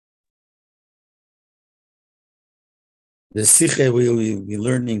The Sikha we will be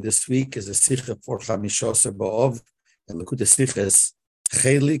learning this week is a Sikha for Chamishos Ba'ov, and look at the Sikha is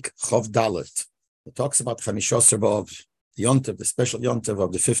Chelik Chov Dalet. It talks about Chamishos Ba'ov, the Yontiv, the special Yontiv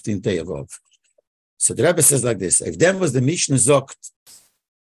of the 15th day of Av. So the Rebbe says like this: if then was the Mishnah Zokt,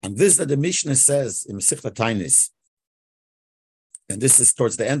 and this that the Mishnah says in Masechta Tainis, and this is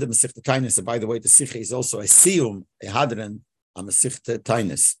towards the end of Masechta Tainis, and by the way, the Sikha is also a Siyum, a Hadran, on Masechta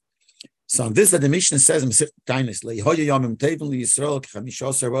Tainis. So on this that the Mishnah says in Masechta Tainis,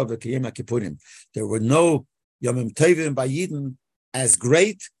 there were no Yomim Tevim by Yidden as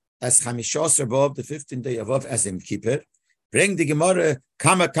great as Chamishos B'Av, the 15th day of Av, as in Kippur. Bring the Gemara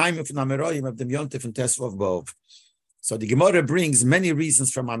Kama Taimim from Amiroyim of the Yontif and Tesvav B'Av. So the Gemara brings many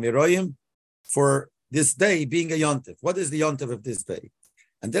reasons from Amiroyim for this day being a Yontif. What is the Yontif of this day?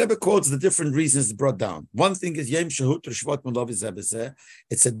 And the Rebbe quotes the different reasons brought down. One thing is Yom Shehut Shvat Mulav.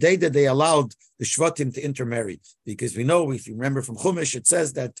 It's a day that they allowed the Shvatim to intermarry, because we know, if you remember from Chumash, it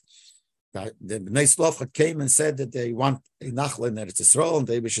says that the Bnei Slofchat came and said that they want a Nachla in Eretz Yisrael, and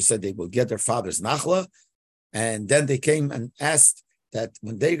they said they will get their father's Nachla, and then they came and asked that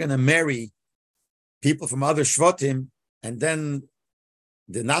when they're going to marry people from other Shvatim, and then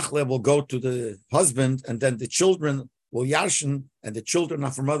the Nachla will go to the husband, and then the children will yarshin, and the children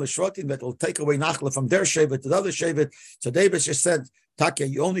are from other shvatim that will take away nachla from their shevet to the other shevet. So David just said, Takya,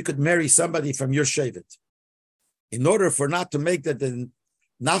 you only could marry somebody from your shevet. In order for not to make that the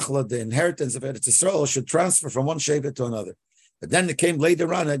nachla, the inheritance of Eretz Yisrael, should transfer from one shevet to another. But then it came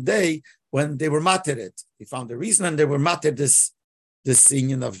later on a day when they were matir it. He found a reason, and they were matir this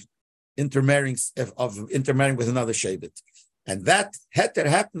union of intermarrying with another shevet. And that heter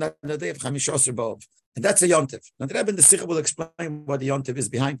happened on the day of Chamishos B'Av. And that's a Yontif. Now the Rebbe in the Sikha will explain what the Yontif is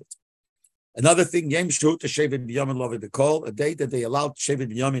behind it. Another thing, Yom Shehut Shevet B'Yamin Lo V'Bekol, a day that they allowed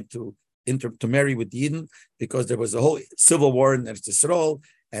Shevet B'Yamin to marry with Yidden, because there was a whole civil war in Eretz Yisrael,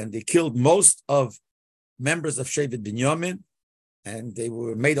 and they killed most of members of Shevet B'Yamin, and they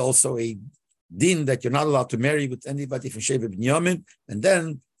were made also a din that you're not allowed to marry with anybody from Shevet B'Yamin. And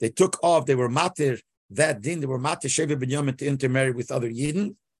then they took off, they were matir that din, they were matir Shevet B'Yamin to intermarry with other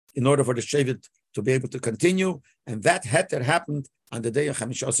Yidden in order for the Shevet to be able to continue, and that heter happened on the day of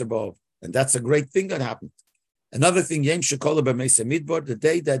Chamishos B'Av, and that's a great thing that happened. Another thing, Yom Shekola B'Meisa Midbar, the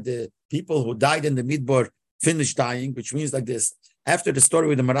day that the people who died in the Midbar finished dying, which means like this: after the story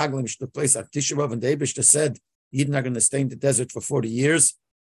with the Meraglim which took place at Tisha B'Av, and the Eibishter said Yidden are going to stay in the desert for 40 years,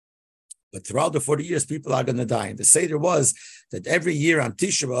 but throughout the 40 years, people are going to die. And the Seder was that every year on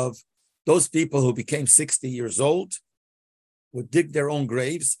Tisha B'Av, those people who became 60 years old would dig their own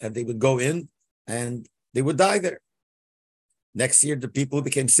graves, and they would go in, and they would die there. Next year, the people who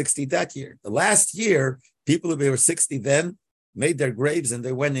became 60 that year. The last year, people who were 60 then made their graves, and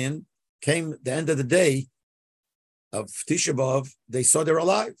they went in. Came the end of the day of Tisha B'Av, they saw they're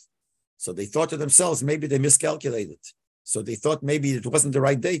alive. So they thought to themselves, maybe they miscalculated. So they thought maybe it wasn't the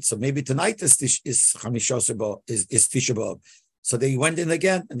right date. So maybe tonight is Chamishos B'Av, is Tisha B'Av. So they went in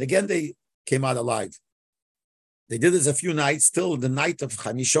again, and again they came out alive. They did this a few nights, till the night of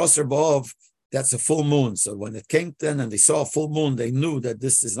Chamishos B'Av. That's a full moon. So when it came then and they saw a full moon, they knew that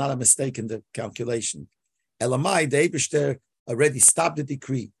this is not a mistake in the calculation. Elamai, the Eibishter already stopped the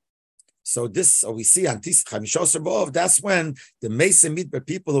decree. So we see on Chamishos B'Av, that's when the Mesa Midbar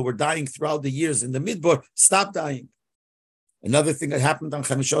people who were dying throughout the years in the Midbar stopped dying. Another thing that happened on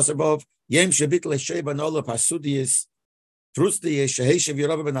Chamishos B'Av, Yem Shebit L'Sheba Nola Pasudiyis, Trusdi Yeshaheshev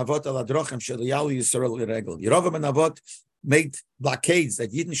Yerova Ben Avot Al Adrochem Sheliyalu Yisrael L'Regel. Yerova Ben Avot made blockades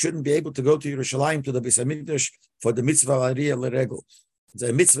that Yidden shouldn't be able to go to Yerushalayim, to the Beis HaMikdash, for the mitzvah Aliyah L'Regel. It's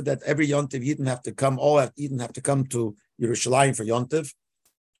a mitzvah that every Yontiv Yidden have to come, all Yidden have to come to Yerushalayim for Yontiv,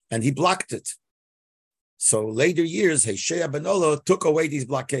 and he blocked it. So later years, Heshea Ben Olo took away these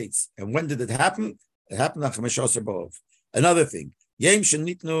blockades. And when did it happen? It happened on Chamishos B'Av. Another thing, Yem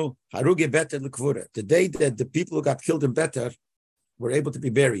Shenitnu Haruge Beter L'Kvura, the day that the people who got killed in Beter were able to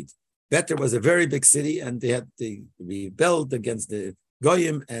be buried. Beter was a very big city, and they rebelled against the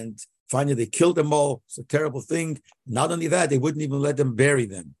Goyim, and finally they killed them all. It's a terrible thing. Not only that, they wouldn't even let them bury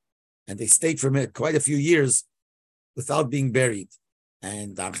them. And they stayed for quite a few years without being buried.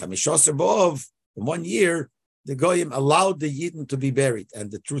 And on Chamishos B'Av, in 1 year, the Goyim allowed the Yidden to be buried.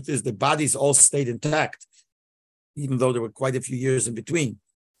 And the truth is, the bodies all stayed intact, even though there were quite a few years in between.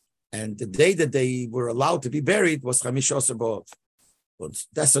 And the day that they were allowed to be buried was Chamishos B'Av.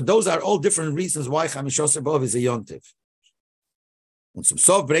 So those are all different reasons why Chamishos B'Av is a Yontif. And some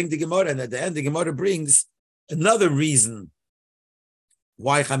Sof bring the Gemara, and at the end the Gemara brings another reason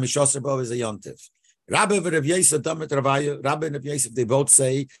why Chamishos B'Av is a Yontif. Rabbi and Rabbi Yosef, they both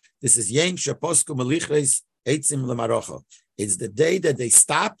say this is Yom Shaposku Melichres Eitzim Lamarocha. It's the day that they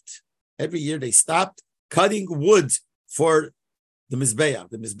stopped, every year they stopped cutting wood for the Mizbeach.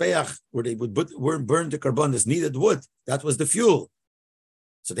 The Mizbeach, where they would burn the carbonas, needed wood. That was the fuel.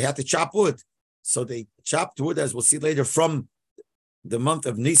 So they had to chop wood. So they chopped wood, as we'll see later, from the month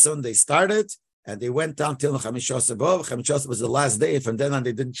of Nisan. They started, and they went down till Chamishas B'Av. Chamishas was the last day. From then on,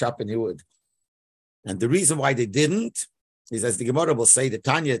 they didn't chop any wood. And the reason why they didn't is, as the Gemara will say, the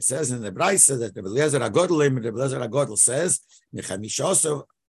Tanya, it says in the Braisa that the Eliezer HaGodel says,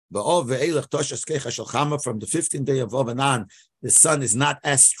 from the 15th day of Av and on, the sun is not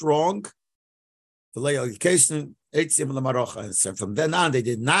as strong. And so from then on, they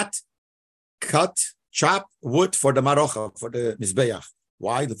did not chop wood for the Marocha, for the Mizbeach.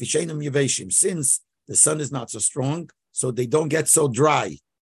 Why? Since the sun is not so strong, so they don't get so dry.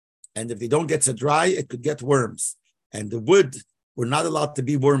 And if they don't get so dry, it could get worms. And the wood were not allowed to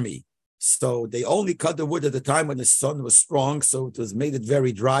be wormy. So they only cut the wood at the time when the sun was strong, so it was made it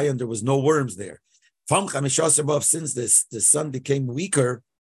very dry and there was no worms there. From Chamishas B'Av, since the sun became weaker,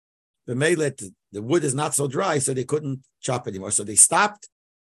 the wood is not so dry, so they couldn't chop anymore. So they stopped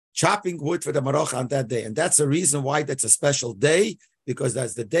chopping wood for the Marocha on that day. And that's the reason why that's a special day, because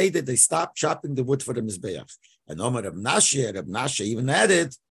that's the day that they stopped chopping the wood for the Mizbeach. And Omer Reb Nashe even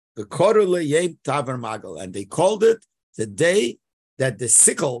added, and they called it the day that the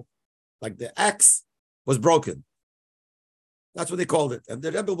sickle, like the axe, was broken. That's what they called it. And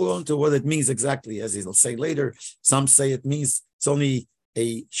the Rebbe will go into what it means exactly, as he'll say later. Some say it means it's only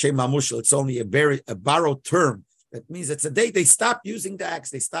a Shema Mushal, it's only a borrowed term. That means it's a day they stopped using the axe,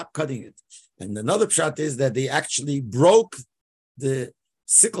 they stopped cutting it. And another pshat is that they actually broke the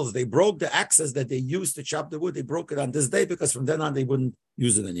sickles, they broke the axes that they used to chop the wood, they broke it on this day, because from then on they wouldn't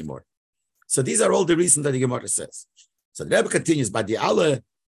use it anymore. So these are all the reasons that the Gemara says. So the Rebbe continues, by the Allah,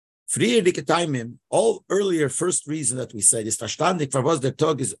 all earlier first reason that we said is verstandig, for was der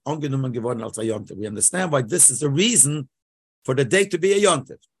Tag is angenommen geworden als a Yontif. We understand why this is the reason for the day to be a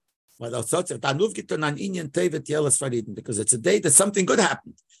Yontif. Because it's a day that something good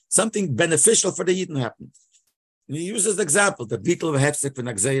happened, something beneficial for the Yidden happened. And he uses the example, the Beetle of Hefsek for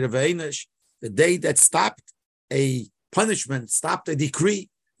Nagzeir of Einish, the day that stopped a punishment, stopped a decree,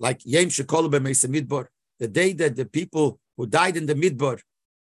 like Yem Shekol B'Meisa Midbar, the day that the people who died in the Midbar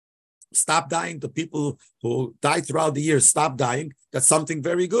stop dying, the people who died throughout the years stop dying. That's something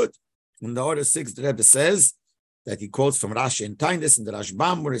very good. In the order 6, the Rebbe says that he quotes from Rashi and Tainus in the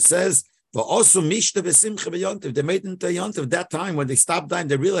Rashbam, where it says, they made into a yontif. That time when they stopped dying,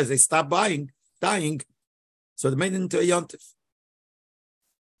 they realized they stopped dying, so they made it into a yontif.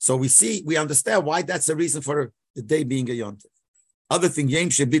 So we understand why that's the reason for the day being a yontif. Other thing, the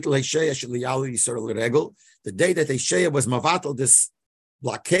day that Hesheya was mavatal, this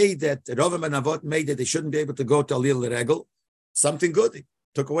blockade that Rovim and Avot made that they shouldn't be able to go to Alil Regel, something good. It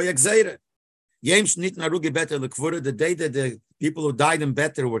took away Exeira. The day that the people who died in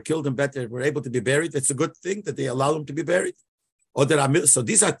Better, were killed in Better, were able to be buried, it's a good thing that they allow them to be buried. So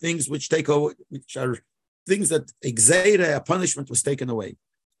these are things which are things that Exeira, a punishment, was taken away.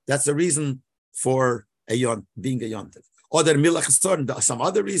 That's the reason for being a Yontif. Some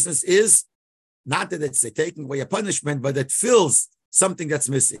other reasons is not that it's taking away a punishment, but it fills something that's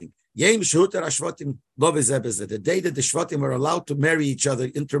missing. The day that the Shvatim were allowed to marry each other,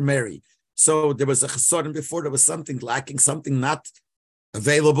 intermarry. So there was a chesaron before, there was something lacking, something not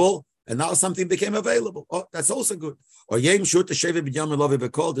available, and now something became available. Oh, that's also good. Or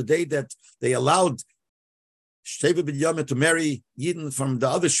the day that they allowed Sheva B'Yamin to marry Yidden from the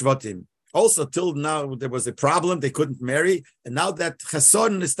other Shvatim. Also, till now, there was a problem, they couldn't marry, and now that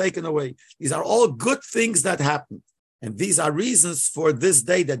chesaron is taken away. These are all good things that happened. And these are reasons for this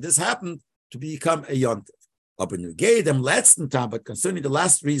day that this happened to become a yontif. But concerning the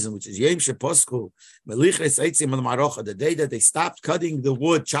last reason, which is Yom Sheposku, the day that they stopped cutting the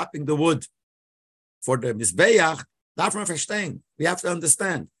wood, chopping the wood for the Mizbeach, we have to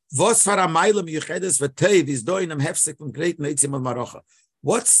understand. What's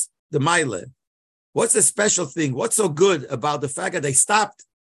the Meile? What's the special thing? What's so good about the fact that they stopped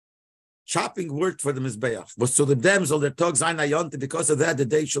chopping wood for the Mizbeach? Was to them soll der Tag sein a Yontif, because of that the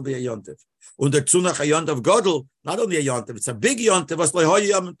day shall be a Yontif. Und der Zunach a Yontif Godel, not only a Yontif, it's a big Yontif. Was loi hoi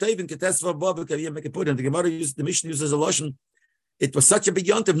yom tevin ketesva bob kaviyem mekepud. The Gemara uses, the Mishnah uses a lotion. It was such a big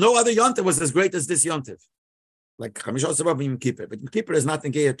Yontif. No other Yontif was as great as this Yontif. Like Chamishas B'Av Yom Kippur, but Yom Kippur is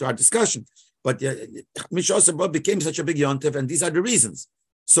nothing here to our discussion. But Chamishas B'Av became such a big Yontif, and these are the reasons.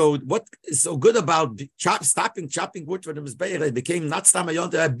 So what is so good about stopping chopping wood for the Mizbeach? It became not stam a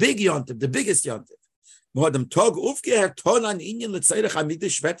Yontif, a big Yontif, the biggest Yontif.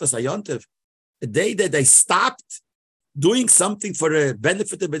 the day that they stopped doing something for the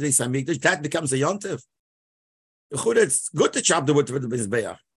benefit of the Beis Hamikdash, that becomes a yontif. It's good to chop the wood for the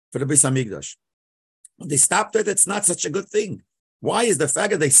Mizbeach, for the Beis Hamikdash. When they stopped it, it's not such a good thing. Why is the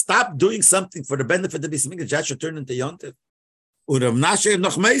fact that they stopped doing something for the benefit of the Beis Hamikdash, that should turn into yontif?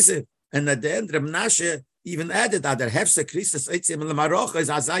 And at the end, Reb Menashe even added that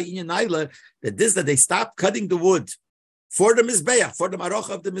that they stopped cutting the wood for the Mizbeach, for the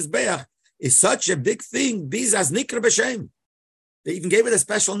Marocha of the Mizbeach, is such a big thing. They even gave it a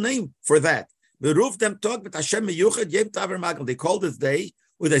special name for that. They called this day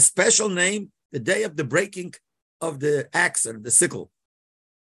with a special name, the day of the breaking of the axe or the sickle.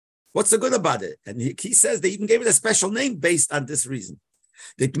 What's so good about it? And he says they even gave it a special name based on this reason.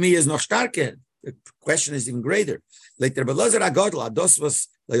 The Tmi is noch starker. The question is even greater. Like the Rebbe Lezer HaGodl, Ados was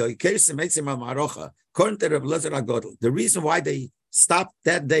according to Rebbe Lezer HaGodl, the reason why they stopped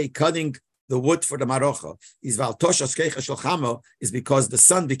that day cutting the wood for the Marocha is because the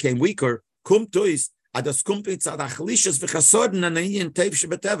sun became weaker. In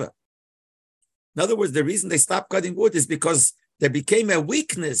other words, the reason they stopped cutting wood is because there became a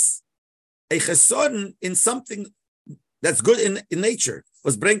weakness, a chesodin in something that's good in nature.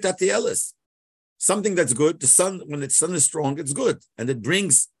 Was bring tatielis. Something that's good, the sun, when the sun is strong, it's good. And it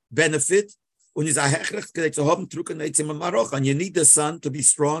brings benefit. And you need the sun to be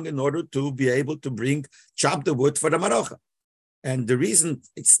strong in order to be able to chop the wood for the marocha. And the reason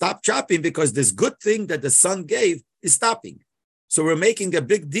it stopped chopping because this good thing that the sun gave is stopping. So we're making a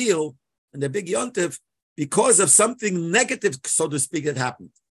big deal and a big yontif because of something negative, so to speak, that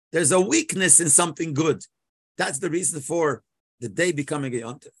happened. There's a weakness in something good. That's the reason for the day becoming a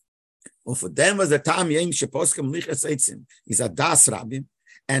yontif. Well, for them was the time yem sheposkem lichas eitzim is a das Rabbi,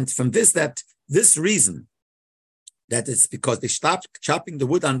 and from this reason that it's because they stopped chopping the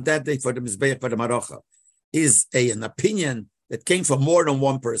wood on that day for the mizbeach for the marocha is an opinion that came from more than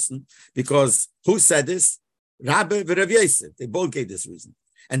one person. Because who said this? Rabbi and Rav Yosef. They both gave this reason.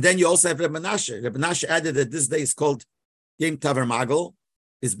 And then you also have Reb Menashe. Reb Menashe added that this day is called Yom Taver Magel,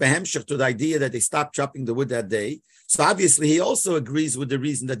 is behemshech to the idea that they stopped chopping the wood that day. So obviously he also agrees with the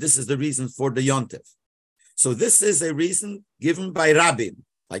reason that this is the reason for the yontif. So this is a reason given by Rabbi,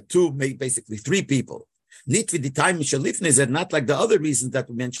 like basically three people. Not with the time Mishalifne, not like the other reasons that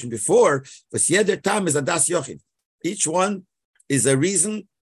we mentioned before, but jeder time is a das yochid. Each one is a reason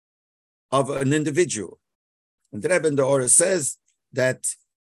of an individual. And the Rebbe in the Orah says that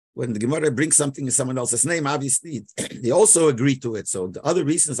when the Gemara brings something in someone else's name, obviously they also agree to it. So the other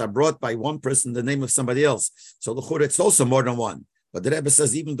reasons are brought by one person, the name of somebody else. So it's also more than one. But the Rebbe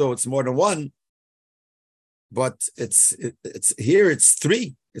says even though it's more than one, but it's here it's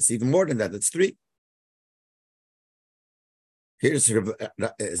three. It's even more than that. It's three. Here's,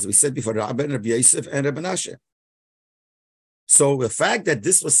 as we said before, Rabbi and Rabbi Yosef and Rabbi Menashe. So the fact that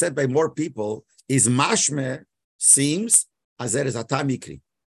this was said by more people is mashme, seems as there is a tamikri.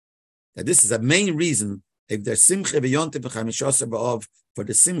 That this is a main reason if there's simcha b'yontif b'chamishoser b'ov for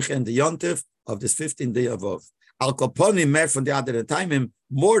the simcha and the yontif of this 15th day of Av. Al koponim mer from the other time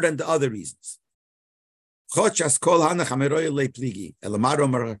more than the other reasons. Chochas kol hanach ameroy lepligi elamar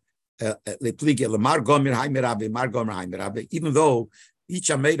omer lepligi elamar gomer haimer rabbi mar gomer haimer rabbi. Even though each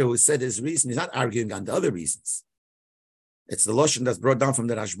Ameda who said his reason is not arguing on the other reasons. It's the Lashon that's brought down from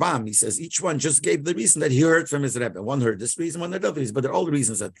the Rashbam. He says each one just gave the reason that he heard from his Rebbe. One heard this reason, one heard other reason, but they're all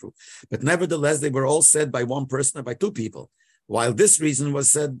reasons that are true. But nevertheless, they were all said by one person or by two people, while this reason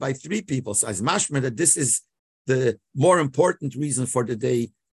was said by three people. So as mashma that this is the more important reason for the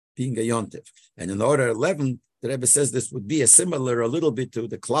day being a yontif. And in order 11, the Rebbe says this would be a little bit to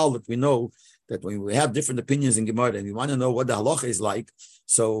the klal that we know that when we have different opinions in Gemara and we want to know what the halacha is like,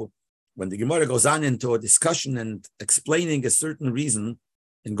 so when the Gemara goes on into a discussion and explaining a certain reason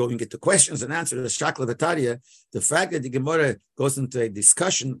and going into questions and answers, the fact that the Gemara goes into a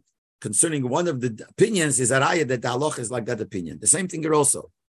discussion concerning one of the opinions is a raya that the halacha is like that opinion. The same thing here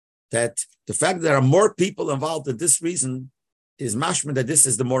also, that the fact that there are more people involved in this reason is mashma that this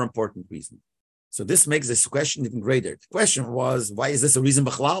is the more important reason. So this makes this question even greater. The question was, why is this a reason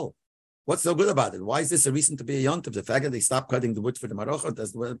b'chlal? What's so good about it? Why is this a reason to be a yontif? The fact that they stopped cutting the wood for the marocha,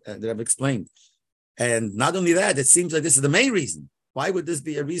 that's what I've explained. And not only that, it seems like this is the main reason. Why would this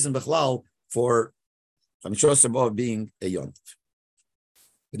be a reason b'chlal for Chamishos being a yontif?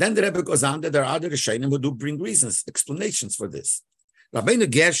 But then the Rebbe goes on that there are other Rishonim who do bring reasons, explanations for this. Rabbeinu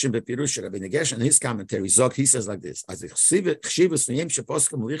Gershon bepirush, Rabbeinu Gershon in his commentary, Zog, he says like this: as the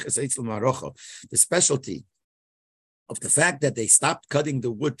specialty of the fact that they stopped cutting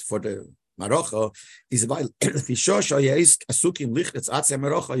the wood for the Marocha is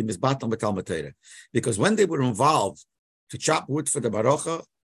because when they were involved to chop wood for the Marocha,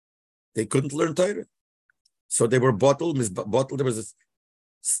 they couldn't learn Torah. So they were bottled. There was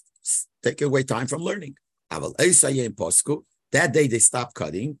taking away time from learning. That day they stopped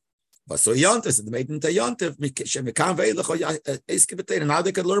cutting. So Yontif, they made into Yontif. Now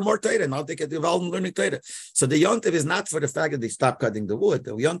they could learn more Torah. Now they could develop learning Torah. So the Yontif is not for the fact that they stopped cutting the wood.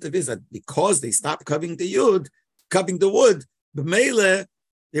 The Yontif is that because they stopped cutting the wood, b'meile,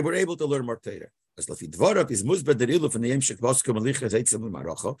 they were able to learn more Torah. So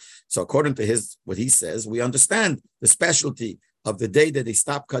according to what he says, we understand the specialty of the day that they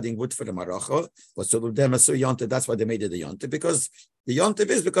stopped cutting wood for the Maracha. That's why they made it a Yontif, because the Yontif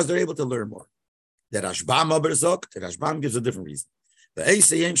is because they're able to learn more. The Rashbam gives a different reason.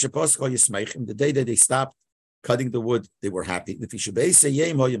 The day that they stopped cutting the wood, they were happy. Because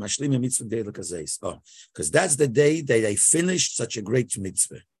that's the day that they finished such a great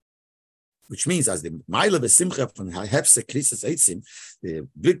mitzvah. Which means, as the Ma'ila v'simcha from Hefse Krisis Eitzim, the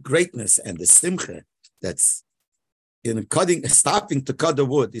big greatness and the simcha that's in stopping to cut the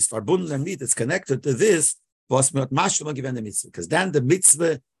wood is verbunden and meat. It's connected to this. Because then the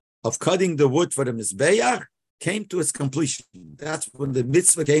mitzvah of cutting the wood for the mizbeach came to its completion. That's when the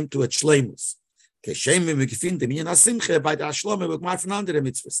mitzvah came to its shleimus. Like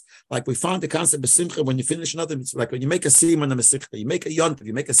we found the concept of simcha when you finish another mitzvah, like when you make a sim on a mesechta, you make a yontif,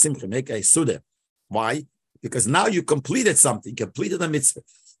 you make a simcha, you make a suda. Why? Because now you completed something, completed a mitzvah.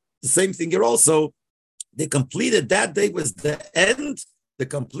 The same thing here also, they completed that day was the end, the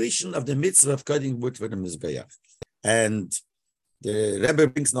completion of the mitzvah of cutting wood for the mizbeach. And the Rabbi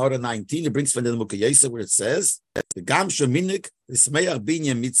brings in order 19, he brings from the Mukayesa where it says, the Gam Sheminik, the Smeach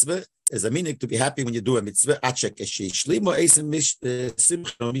Binya mitzvah, is a minik to be happy when you do a mitzvah. That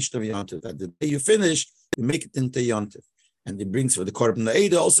the day you finish, you make it into Yontif. And he brings for the Korban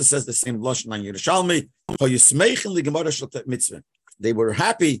Eida also says the same Lashon on Yerushalmi. They were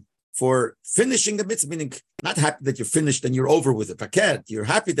happy for finishing the mitzvah, meaning not happy that you finished and you're over with it. You're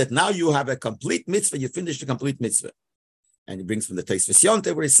happy that now you have a complete mitzvah, you finished a complete mitzvah. And he brings from the Teisves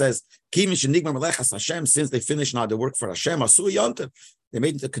Yontif where he says, since they finished now the work for Hashem, Asu Yontif, they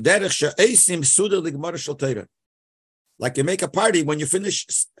made it the Kederech She'esim Suda Ligmar Shel Torah. Like you make a party when you finish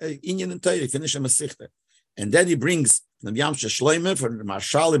Inyan and Torah, you finish a Masechta. And then he brings the Yam Sheshloime from the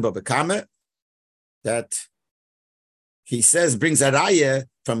Marshal in Babakame that he says brings a raya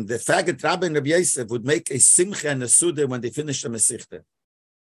from the fact that Rabbi and Rabbi Yosef would make a Simcha and a Suda when they finish the Masechta.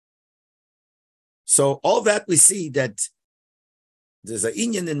 So all that we see that there's an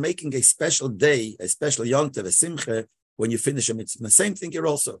inyan in making a special day, a special yontiv, a simcha, when you finish a mitzvah. And the same thing here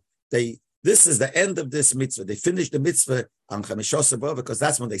also. This is the end of this mitzvah. They finished the mitzvah on Chamishos Abov because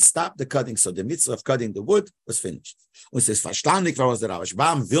that's when they stopped the cutting. So the mitzvah of cutting the wood was finished. Und es ist verstandig, was der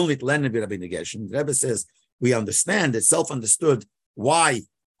Rashbam will nicht lernen wie Rabbi Gershon. The Rebbe says, we understand, it's self-understood why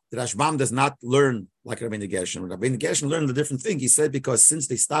the Rashbam does not learn like Rabbi Gershon. Rabbi Gershon learned a different thing. He said because since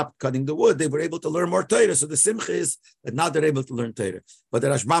they stopped cutting the wood, they were able to learn more Torah. So the simcha is that now they're able to learn Torah. But the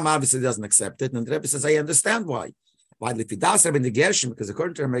Rashbam obviously doesn't accept it. And the Rebbe says, I understand why. Why? Because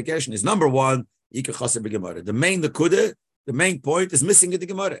according to Rabbi Gershon is number one, the main nekuda, the main point is missing in the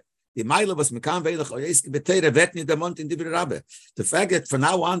Gemara. The fact that from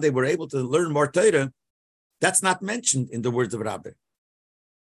now on they were able to learn more Torah, that's not mentioned in the words of Rabbi.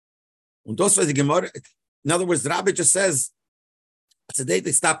 In other words, the Rabbi just says, it's the day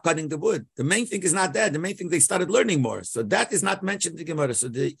they stopped cutting the wood. The main thing is not that. The main thing they started learning more. So that is not mentioned in the Gemara. So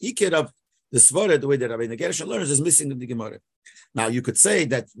the ikir of the svara, the way that Rabbi Gershon learns, is missing in the Gemara. Now you could say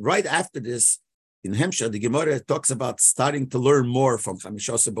that right after this, in Hemsha, the Gemara talks about starting to learn more from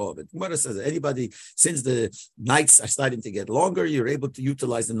Chamishos Abov. The Gemara says that anybody, since the nights are starting to get longer, you're able to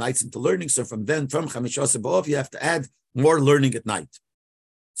utilize the nights into learning. So from Chamishos Abov, you have to add more learning at night.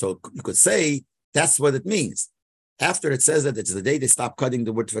 So you could say that's what it means. After it says that it's the day they stop cutting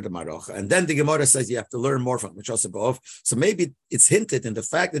the wood for the Maroch, and then the Gemara says you have to learn more from Chamishos Abov. So maybe it's hinted in the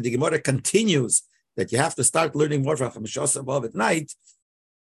fact that the Gemara continues that you have to start learning more from Chamishos Abov at night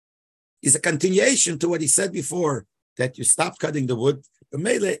is a continuation to what he said before, that you stop cutting the wood. But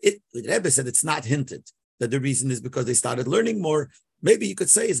Mele, the Rebbe said it's not hinted that the reason is because they started learning more. Maybe you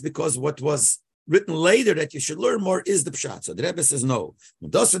could say it's because what was written later that you should learn more is the pshat. So the Rebbe says no.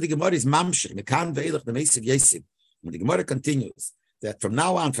 Thus the Gemara is mamshir, mekan ve'elach b'meisiv yesib. And the Gemara continues that from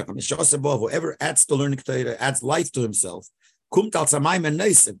now on, whoever adds to learning Torah, adds life to himself, kumt al samayim and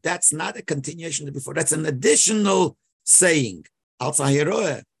neisiv. That's not a continuation of before. That's an additional saying. Al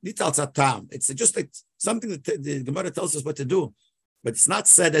sahiroeh, nit al satam. It's just like something that the Gemara tells us what to do. but it's not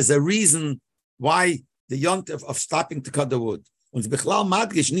said as a reason why the yontif of stopping to cut the wood. Und Bechlal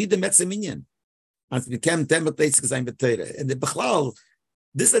Madgish need the Metzeminyan. And it became 10 B'Teitz Gezayin B'Teire. And the Bechlal,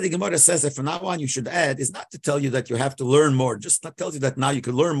 this that the Gemara says that from now on you should add is not to tell you that you have to learn more, just not tells you that now you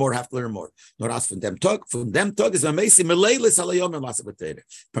can learn more, have to learn more. Nor ask from them talk is amazing.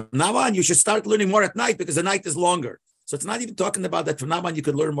 From now on you should start learning more at night because the night is longer. So it's not even talking about that from now on you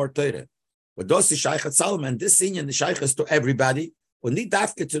could learn more Torah. But those is Shaykhat Salman, this Inyan, the Shaykh is to everybody. When need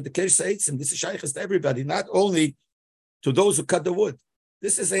dafke to the Kirsa Eitzim, this is Shaykh is to everybody, not only to those who cut the wood.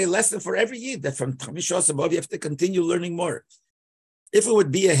 This is a lesson for every Yid that from Chamish above you have to continue learning more. If it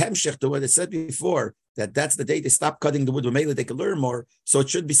would be a hemshech to what I said before, that that's the day they stop cutting the wood, maybe they can learn more. So it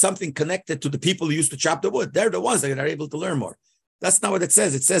should be something connected to the people who used to chop the wood. They're the ones that are able to learn more. That's not what it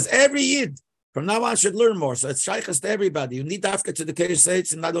says. It says every Yid from now on should learn more. So it's shaykhs to everybody. You need dafka to the Kirsa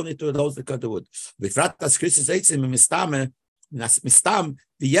Eitzim, not only to those that cut the wood. Befrat das Kirsa Eitzim mistam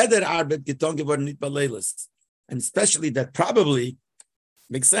the yeder arbet geton geworden nit baleilas. And especially that probably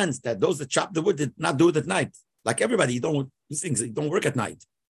makes sense that those that chop the wood did not do it at night. Like everybody, these things don't work at night.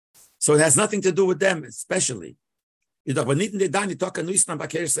 So it has nothing to do with them, especially. So in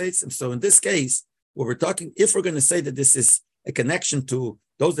this case, what we're talking, if we're going to say that this is a connection to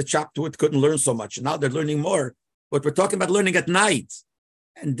those that chopped wood couldn't learn so much, and now they're learning more, but we're talking about learning at night.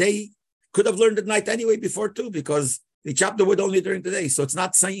 And they could have learned at night anyway before too, because they chopped the wood only during the day. So it's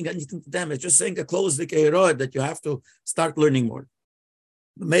not saying anything to them. It's just saying a close that you have to start learning more.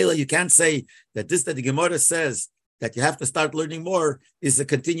 Mela, you can't say that this that the Gemara says that you have to start learning more is a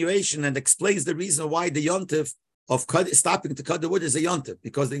continuation and explains the reason why the yontif of stopping to cut the wood is a yontif,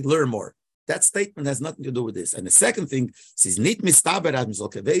 because they learn more. That statement has nothing to do with this. And the second thing says nit mistaber am so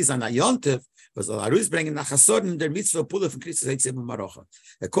kevez an yontif was aruz bringen nach hasoden der mitzvah pula from Christus heitzim marocha.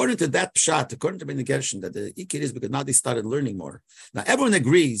 According to that pshat, according to Ben Gershon, that the ikir is because now they started learning more. Now everyone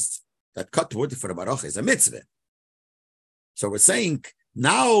agrees that cut wood for the marocha is a mitzvah. So we're saying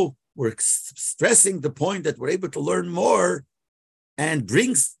now we're stressing the point that we're able to learn more, and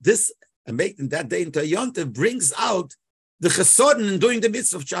brings this and making that day into a yontif brings out the chesodin in doing the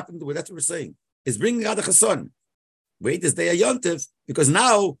mitzvah of chopping the wood. That's what we're saying. It's bringing out the chesodin. Wait this day a yontif because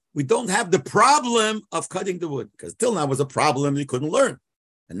now we don't have the problem of cutting the wood, because till now was a problem we couldn't learn,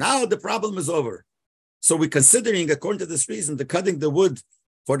 and now the problem is over. So we're considering, according to this reason, the cutting the wood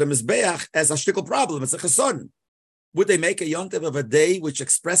for the mizbeach as a shtickle problem. It's a chesodin. Would they make a yontif of a day which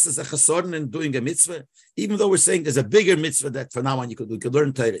expresses a chesodin in doing a mitzvah? Even though we're saying there's a bigger mitzvah that from now on we could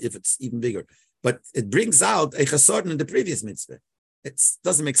learn Torah if it's even bigger. But it brings out a chesodin in the previous mitzvah. It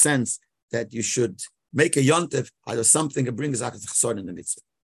doesn't make sense that you should make a yontif out of something that brings out a chesodin in the mitzvah.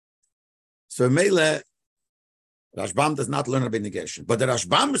 So Mele, Rashbam does not learn Rabbi Negation. But the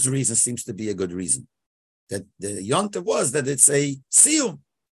Rashbam's reason seems to be a good reason. That the yontif was that it's a siyum.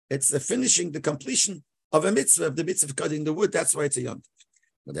 It's the finishing, the completion of a mitzvah, of the mitzvah of cutting the wood. That's why it's a yontif.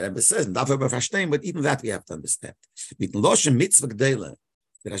 But the Rebbe says, but even that we have to understand. Mit Loshem mitzvah gdela.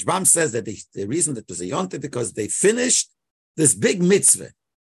 The Rashbam says that the reason that it was a yontif because they finished this big mitzvah.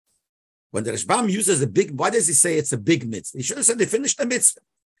 When the Rashbam uses a big, why does he say it's a big mitzvah? He should have said they finished the mitzvah.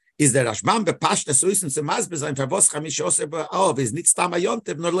 Is the Rashbam bepashta suisen zum Masbezayn vervos chamish oser ba'ov is nit stam a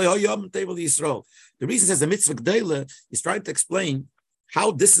yontif nor lehoyom table Yisrael. The reason says the mitzvah gdela is trying to explain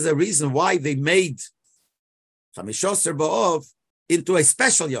how this is a reason why they made Chamish Oser Ba'ov into a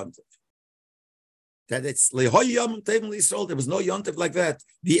special yontif. That it's Lehoy Yom Tevim Yisrael. There was no yontif like that.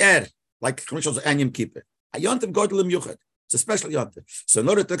 The like Chamish Oser and Yom Kippur. A yontif Godel Yuchad. It's a special yontif. So in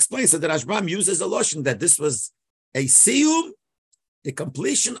order to explain, so the Rashbam uses a lotion that this was a siyum, the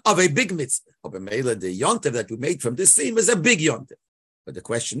completion of a big mitzvah. The yontif that we made from this siyum is a big yontif. But the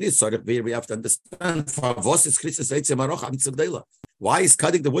question is, sort of, we have to understand why is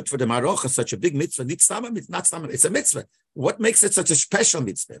cutting the wood for the marocha such a big mitzvah? Not stammer, it's a mitzvah. What makes it such a special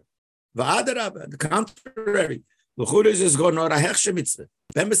mitzvah? The contrary. It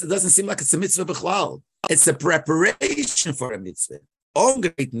doesn't seem like it's a mitzvah b'chlal. It's a preparation for a mitzvah.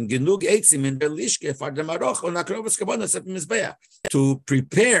 To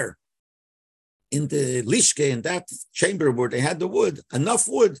prepare in the lishke, in that chamber where they had the wood, enough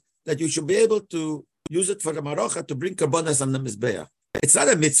wood that you should be able to use it for the marocha to bring karbonas on the mizbeach. It's not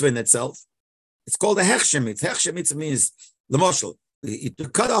a mitzvah in itself. It's called a hechsher mitzvah. Hechsher mitzvah means, l'moshel, to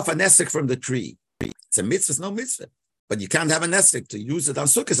cut off a nesek from the tree. It's a mitzvah, it's no mitzvah. But you can't have a nesek to use it on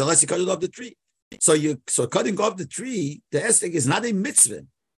sukkahs unless you cut it off the tree. So cutting off the tree, the esek is not a mitzvah.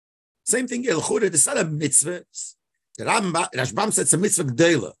 Same thing, it's not a mitzvah. The Rashbam said it's a mitzvah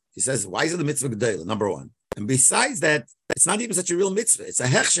g'dela. He says, why is it a mitzvah g'dela? Number one. And besides that, it's not even such a real mitzvah. It's a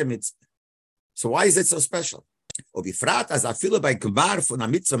hechsher mitzvah. So why is it so special? Or befrat as I feel by Kumar von a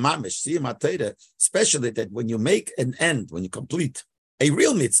mitzvah mamish, see in Torah, especially that when you make an end, when you complete a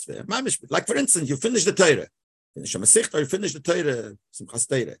real mitzvah, mamish, like for instance, you finish the Torah, finish a Masechta, or you finish the Torah, Simchas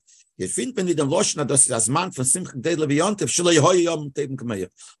Torah. You find when you don't loshna, das is as man von Simchas Gedel Yontev, Shalei Hoy Yom Tevim Kameya.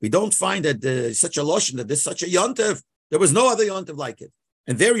 We don't find that such a loshna, that there's such a Yontev. There was no other Yontev like it.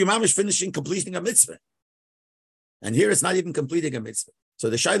 And there you mamish finishing, completing a mitzvah. And here it's not even completing a mitzvah. So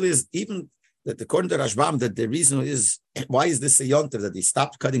the shaila is even that according to Rashbam, that the reason is, why is this a yontif, that they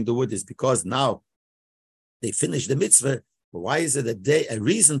stopped cutting the wood, is because now they finished the mitzvah. But why is it a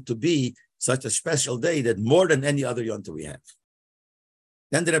reason to be such a special day that more than any other yontif we have?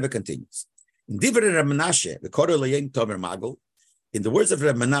 Then the Rebbe continues. In Divrei Reb Menashe, the Korah L'Yom Tomer Magel, in the words of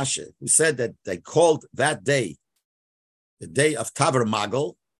Reb Menashe, who said that they called that day the day of Taver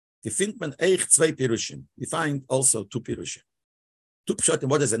Magel, we find also two pirushim. Two pshatim,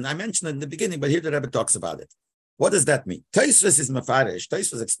 what is it? And I mentioned it in the beginning, but here the Rebbe talks about it. What does that mean? Tosfos is mafarish.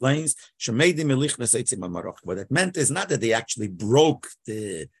 Tosfos explains, what it meant is not that they actually broke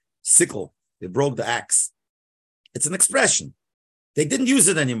the sickle, they broke the axe. It's an expression. They didn't use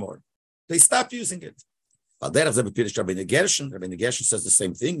it anymore. They stopped using it. Rabbi Gershon says the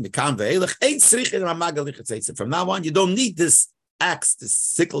same thing. From now on, you don't need this axe, this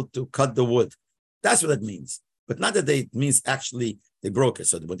sickle to cut the wood. That's what it means. But not that it means actually they broke it.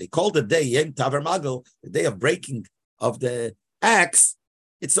 So when they call the day Yom Taver Magel, the day of breaking of the axe,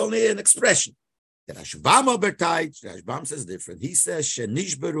 it's only an expression. The Rashbam says different. He says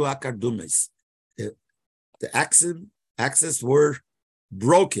Shenishberu Akardumes. The axes were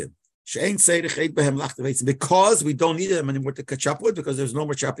broken. Because we don't need them anymore to chop wood, because there's no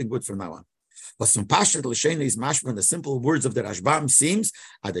more chopping wood from now on. But some Pashat L'Shena is mashman, the simple words of the Rashbam seems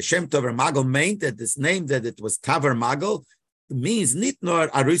at the Shem Taver Magel meant that this name that it was Taver Magel means not nor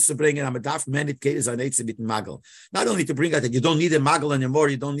arus to bring in a medaf menit keres an eitzim mit magel. Not only to bring out that you don't need a magel anymore,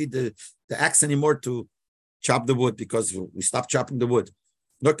 you don't need the axe anymore to chop the wood because we stopped chopping the wood.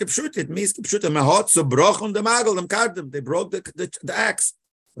 No kipshut, it means kipshut mehot so broch on the magel them kardem. They broke the axe.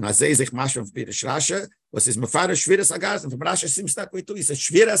 When I say sich mashman from Pirish Rasha, was his mafara shviras hagarzen. From Rasha seems that way too. He says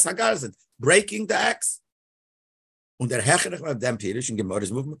shviras hagarzen, breaking the axe. Und der Hecherich of them Pirish and Gemara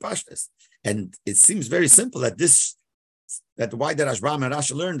is moving pashtas. And it seems very simple that why the Rashbam and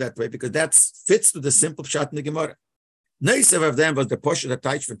Rasha learned that way, because that fits to the simple pshat in the Gemara. Neisev of them was the posher that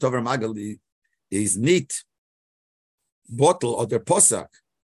teach for Tover Magel is neat bottle or their posak,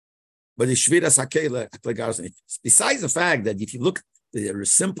 but the shviras hakela. Besides the fact that if you look the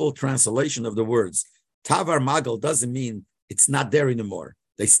simple translation of the words, Tavar Magel doesn't mean it's not there anymore.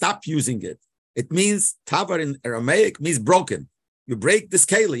 They stopped using it. It means Tavar in Aramaic means broken. You break this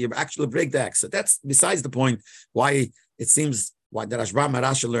keli, you actually break the axe. So that's besides the point why it seems why the Rashbam and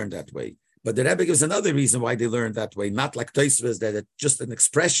Rasha learned that way. But the Rebbe gives another reason why they learned that way, not like Tosfos, that it's just an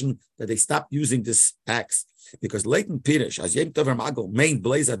expression that they stopped using this axe. Because Leighton Pirish, as Yom Tover Magel, main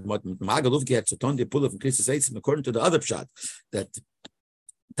blaze at Magel Uvgert, so Ton de Pula from Christus Eitzim, according to the other pshat, that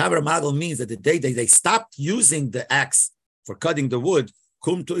Taver Magel means that the day they stopped using the axe for cutting the wood,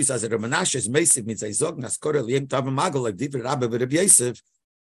 Kum Tuis as a Ramanashe is Mesiv means a Zognas Korel Yom Taver Magel, like Divrei Rabbi Rabbi Yosef,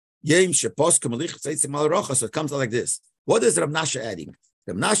 Yem Sheposkum Lich Eitzim Al Rocha. So it comes out like this. What is Ramanashe adding?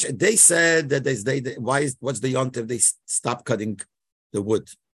 Ramanashe, they said that what's the yontiv? They stopped cutting the wood.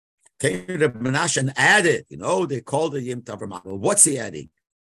 Came Ramanashe and added, they called it Yom Taver Magel. What's he adding?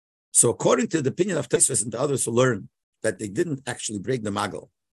 So according to the opinion of Tosfos and the others who learn that they didn't actually break the Magel,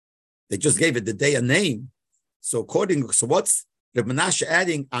 they just gave it the day a name. So what's Reb Menashe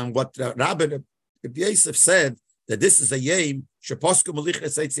adding on what Rabbi Yosef said, that this is a yom sheposku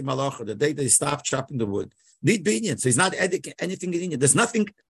melichas eitzim malacha, the day they stopped chopping the wood. Need binyan. So he's not adding anything in it. There's nothing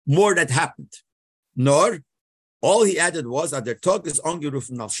more that happened. Nor all he added was that their talk is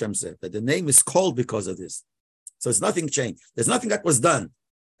ongeruf al shemzeh, that the name is called because of this. So it's nothing changed. There's nothing that was done.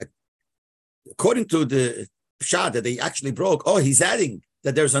 According to the pshat that they actually broke, he's adding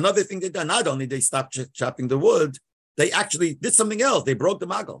that there's another thing they done. Not only they stopped chopping the wood, they actually did something else. They broke the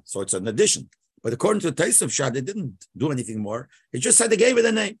magel. So it's an addition. But according to the Tosfos pshat, they didn't do anything more. They just said they gave it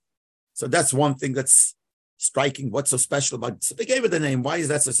a name. So that's one thing that's striking. What's so special about it? So they gave it a name. Why is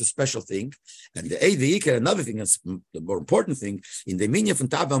that such a special thing? And the Eivik, another thing that's the more important thing, in the minyan from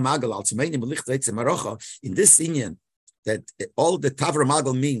Tavar Magel, in this inyan, that all the Tavar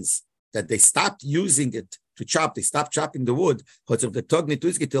Magel means that they stopped using it to chop, they stopped chopping the wood, because of the Togni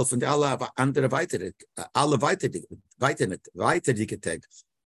Tuzgitil from the Allah under Weiterdiketeg.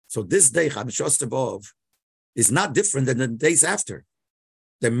 So this day, Chamishosabov, is not different than the days after.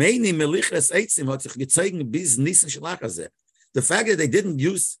 The fact that they didn't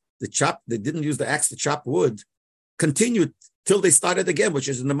use the axe to chop wood, continued till they started again, which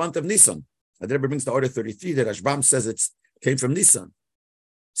is in the month of Nisan. And the Rebbe brings the order 33 that Rashbam says it came from Nisan.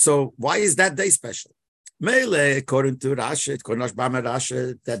 So why is that day special? Mele, according to Rashi, according to Rashbam and Rashi,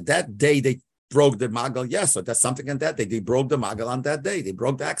 that day they broke the magal. Yes, so that's something on that day. They broke the magal on that day. They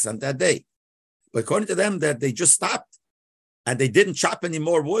broke the axe on that day. But according to them, that they just stopped and they didn't chop any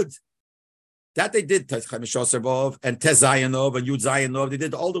more wood. That they did, and Tezayinov and Yud Zayinov, they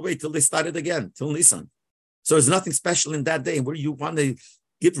did all the way till they started again, till Nisan. So there's nothing special in that day. Where you want to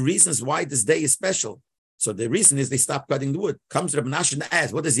give reasons why this day is special. So the reason is they stopped cutting the wood. Comes Rabbi Nash and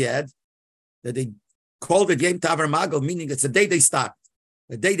adds, what does he add? That they called it Yom Tavar Magal, meaning it's the day they stopped,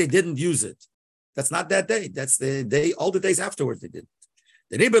 the day they didn't use it. That's not that day. That's the day, all the days afterwards they did.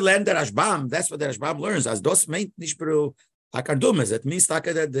 The Rebbe learned the Rashbam, that's what the Rashbam learns, as dos meint nicht beru hakardumes. It means that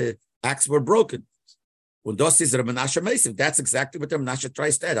the axe were broken. Und das is Rabbi Nasha Meisiv. That's exactly what Rabbi Nasha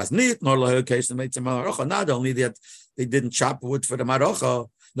tries to add. As nit nor location made some marocha. Not only that they didn't chop wood for the marocha,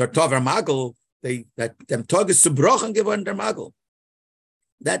 nor tover magel. That them togas subrochen given their magel.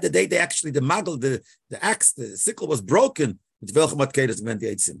 That the day they actually the magel the axe the sickle was broken.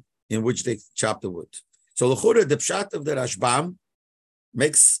 In which they chopped the wood. So the pshat of the Rashbam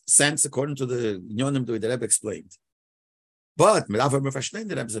makes sense according to the Yonim that the Rebbe explained. But we have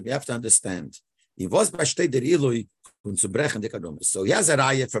to understand. So he has a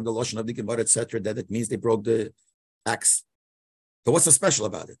raya from the Lashon of the Gemara, etc., that it means they broke the axe. But what's so special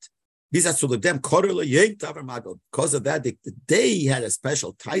about it? Because of that, the day he had a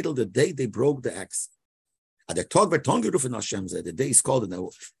special title, the day they broke the axe. The day is called. In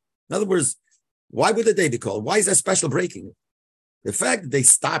other words, why would the day be called? Why is that special breaking? The fact that they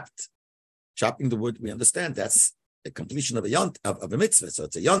stopped chopping the wood, we understand that's the completion of a mitzvah, so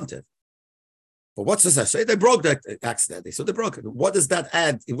it's a yontev. But what's this? Say they broke the axe that day, so they broke it. What does that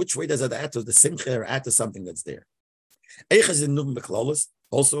add? In which way does that add to the simcha or add to something that's there?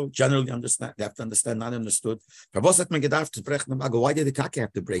 Also, generally understand, they have to understand, not understood. Why did the kake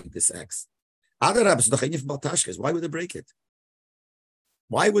have to break this axe? Why would they break it?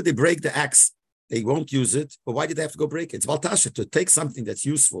 Why would they break the axe? They won't use it, but why did they have to go break it? It's baltasha. To take something that's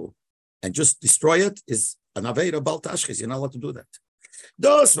useful and just destroy it is an aveira baltashkis. You're not allowed to do that.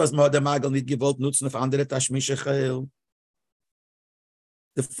 Das was man der Magel nicht gewollt nutzen auf andere Tashmischechel.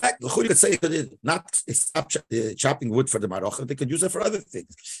 The fact, you could say, not stop chopping wood for the marocha, they could use it for other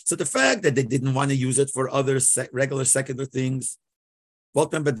things. So the fact that they didn't want to use it for other regular secular things, you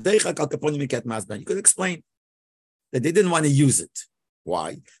could explain that they didn't want to use it.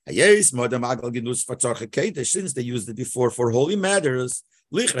 Why? Since they used it before for holy matters,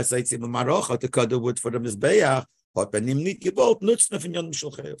 to cut the wood for the mizbeach, so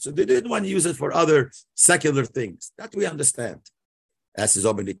they didn't want to use it for other secular things. That we understand. As is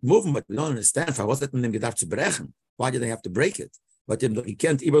aber nicht moving, but we don't understand. Why did they have to break it? But you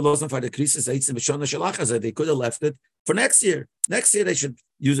can't even for the crisis. They could have left it for next year. Next year they should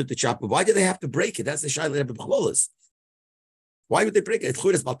use it to chop. But why did they have to break it? That's the Shaila Rebbe B'cholos. Why would they break it?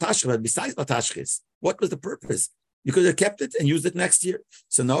 Besides Batashchis, what was the purpose? You could have kept it and used it next year.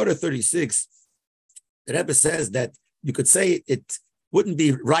 So in order 36, the Rebbe says that you could say it wouldn't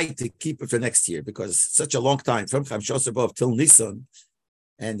be right to keep it for next year because it's such a long time from Cham Shosabov till Nisan,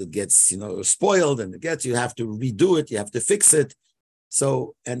 and it gets spoiled, and you have to redo it, you have to fix it.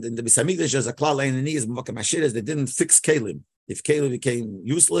 So, and in the Bisamigdash there's a klal is they didn't fix kalim. If kalim became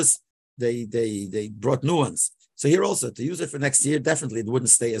useless, they brought new ones. So here also to use it for next year, definitely it wouldn't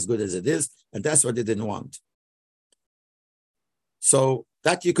stay as good as it is, and that's what they didn't want. So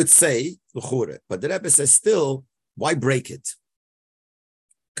that you could say, but the Rebbe says still, why break it?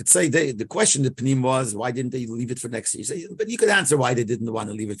 Could say the question that Pnim was, why didn't they leave it for next year? But you could answer why they didn't want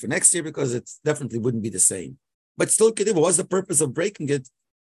to leave it for next year, because it definitely wouldn't be the same. But still, what was the purpose of breaking it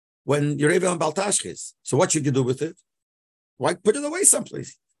when you're able on Baltashkis? So what should you do with it? Why put it away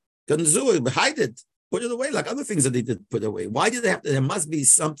someplace? Hide it, put it away like other things that they did put away. Why did they have to? There must be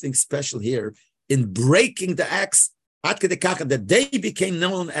something special here in breaking the axe. The day became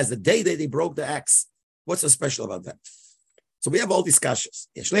known as the day that they broke the axe. What's so special about that? So we have all these kashas.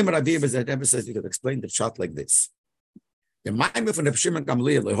 Rabbi says you could explain the shot like this. The Maimah from Rabbi Shimon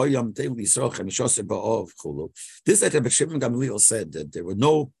Gamliel, this that Rabbi Shimon Gamliel said that there were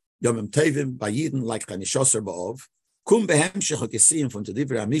no Yomim Tevim by Yidden like Chanishosar Ba'ov. Kum behemshech hakesim from the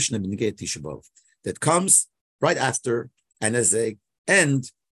Divrei HaMishnah b'negei Tisha B'Av. That comes right after and as a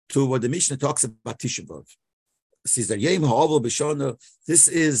end to what the Mishnah talks about Tisha B'Av. This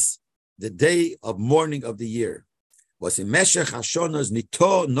is the day of mourning of the year. Was in Meshech Hashonos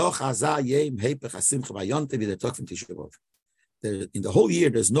Nito Nochaza Yem Hepech Hasimcha Vayonte with the talk from Tisha B'Av. In the whole year,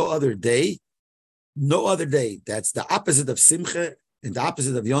 there's no other day no other day that's the opposite of Simcha and the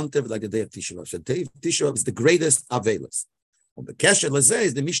opposite of Yontev, like the day of Tisha B'Av. So Tisha B'Av is the greatest Avelis. The Kesher Lezeh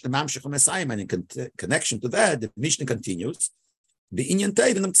is the Mishnah Mamshech Mesayim, and in connection to that, the Mishnah continues, the Inyan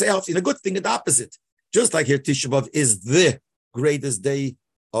Tev and themselves in a good thing, the opposite. Just like here, Tisha B'Av is the greatest day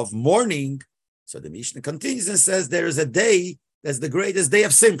of mourning. So the Mishnah continues and says there is a day that's the greatest day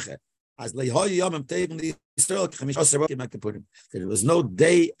of Simcha. There was no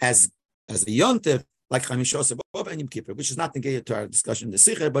day as a Yontev like Chamish Yosef B'Av and Yom Kippur, which is not negated to our discussion in the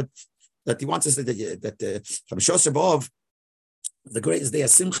Sikha, but that he wants us to say that Chamish Yosef B'Av, the greatest day of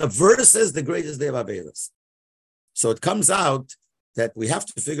Simcha versus the greatest day of Avelis. So it comes out that we have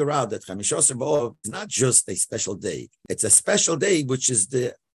to figure out that Chamish Yosef B'Av is not just a special day. It's a special day, which is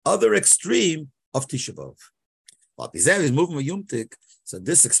the other extreme of Tisha B'Av. But is moving with Yumtik, so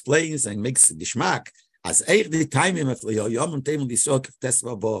this explains and makes Gishmak as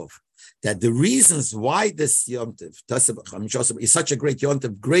that the reasons why this Yontiv is such a great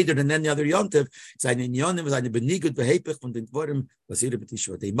Yontiv, greater than any other Yontiv,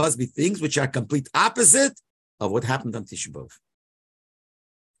 they must be things which are complete opposite of what happened on Tisha B'Av.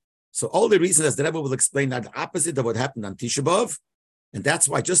 So all the reasons, as the Rebbe will explain, are the opposite of what happened on Tisha B'Av, and that's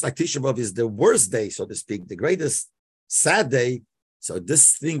why just like Tisha B'Av is the worst day, so to speak, the greatest sad day, so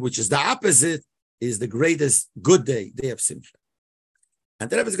this thing which is the opposite is the greatest good day, day of Simcha. And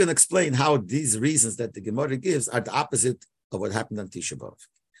the Rebbe is going to explain how these reasons that the Gemara gives are the opposite of what happened on Tisha B'Av.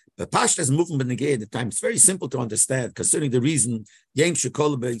 But Pashta's movement at the time, it's very simple to understand concerning the reason Yom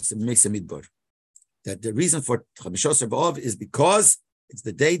Shekol Mesa Midbar. That the reason for Chamish Yosef B'Av is because it's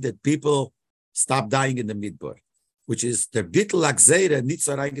the day that people stop dying in the Midbar, which is the Bittul Gzeira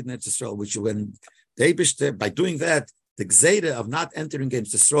Nitzarayim in Israel, which when they by doing that, the Gzeira of not entering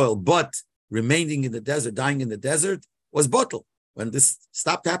into Israel but remaining in the desert, dying in the desert, was bottled when this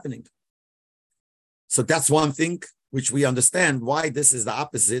stopped happening. So that's one thing which we understand why this is the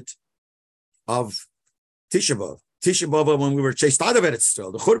opposite of Tisha B'Av. Tisha B'Av, when we were chased out of Eretz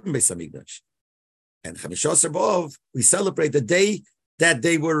Israel, the Churban Beis Hamikdash. And Chamish Yosef B'Av, we celebrate the day that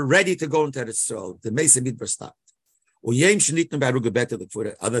they were ready to go into Eretz Israel. The Mesa Midbar stopped. For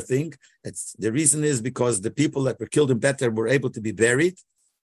the other thing, the reason is because the people that were killed in Better were able to be buried.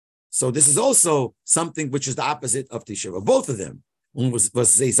 So this is also something which is the opposite of Tisha B'Av. Both of them. Was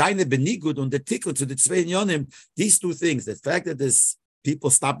Zeine Benigud und the Tikkun to the Tzvei Yonim, these two things, the fact that this people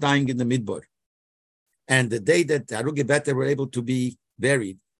stopped dying in the Midbar and the day that Harugi Better were able to be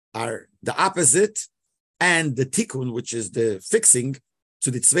buried are the opposite, and the Tikkun, which is the fixing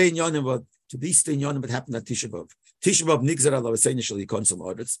to the Tzvei Yonim, to these Tzvei Yonim that happened at Tisha B'Av. Tisha B'Av Nigzar Allah was initially consum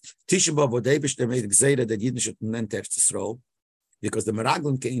orders. Tisha B'Av Odebish, they made Gzeira that Yidden should enter Yisrael, because the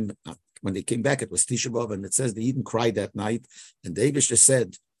Meraglim came, when they came back, it was Tisha B'Av, and it says the Yidden cried that night, and the Eibush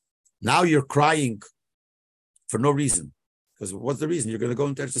said, now you're crying for no reason. Because what's the reason? You're going to go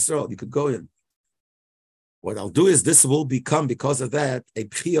into Yisrael. You could go in. What I'll do is this will become, because of that, a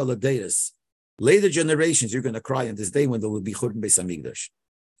B'chiyah L'Deis. Later generations, you're going to cry on this day when there will be Churban Beis Hamikdash.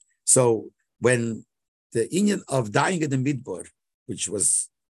 So when the inyan of dying in the Midbar, which was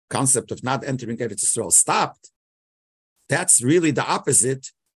concept of not entering Eretz Yisrael, stopped, that's really the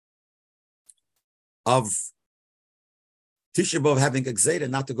opposite of Tisha B'Av having a Gzeira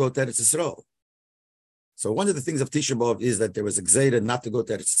not to go to Eretz Yisrael. So one of the things of Tisha B'Av is that there was a Gzeira not to go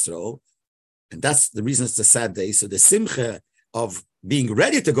to Eretz Yisrael, and that's the reason it's a sad day. So the Simcha of being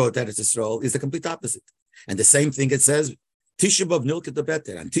ready to go to Eretz Yisrael is the complete opposite. And the same thing it says, Tisha B'Av Nilket the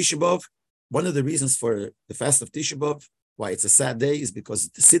Better. And Tisha B'Av, one of the reasons for the fast of Tisha B'Av, why it's a sad day, is because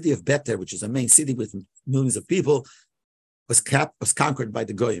the city of Better, which is a main city with millions of people, was conquered by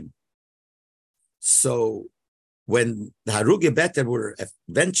the Goyim. So when the Harugi Better were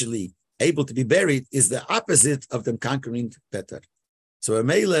eventually able to be buried, is the opposite of them conquering Better. So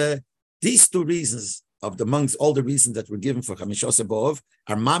Amela, these two reasons amongst all the reasons that were given for Chamish Yosef B'Av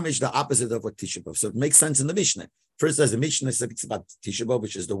are mamish the opposite of what Tisha B'Av. So it makes sense in the Mishnah. First, as the Mishnah speaks about Tisha B'Av,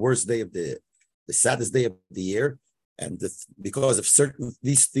 which is the worst day of the saddest day of the year, and because of certain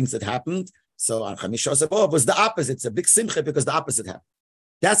these things that happened, so on Chamish Yosef B'Av was the opposite. It's a big simcha because the opposite happened.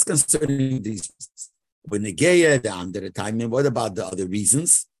 That's concerning these reasons. When Negeya, the under the time, what about the other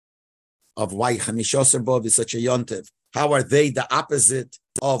reasons of why Chamish Yosef B'Av is such a yontev? How are they the opposite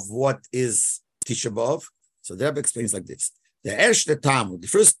of what is Tisha B'Av? So the Rebbe explains like this: the erste tam, the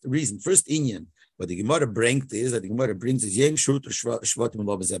first reason, first inyan, what the Gemara brings is that the Gemara brings is Yom Shut Shvatim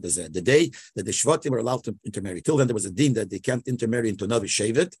Lo B'Zeh B'Zeh, the day that the Shvatim were allowed to intermarry. Till then, there was a din that they can't intermarry into another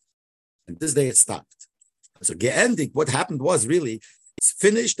shevet, and this day it stopped. So Ge'endik, what happened was really it's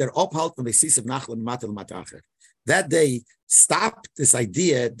finished. They're upheld from the sis of Nachla Matel Matacher. that day stopped this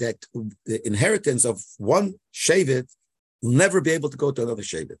idea that the inheritance of one Shevet will never be able to go to another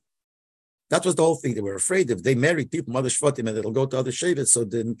Shevet. That was the whole thing. They were afraid if they married people, other Shvatim, and it'll go to other Shevet, so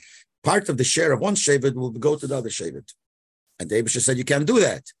then part of the share of one Shevet will go to the other Shevet. And the Eibusher said, you can't do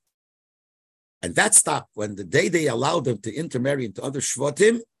that. And that stopped when the day they allowed them to intermarry into other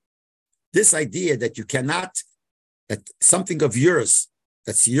Shvatim. This idea that you cannot, that something of yours,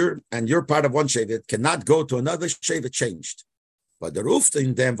 that's your, and you're part of one Shevet, cannot go to another Shevet changed. But the roof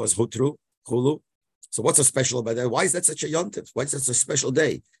in them was Hutru, Hulu. So what's so special about that? Why is that such a yontif? Why is that such a special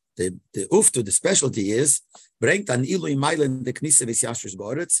day? The uftu, the specialty is, bringt an ilu imailen the knisse vis yashers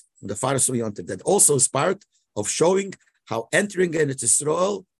boretz, and the farasu yontif. That also is part of showing how entering Eretz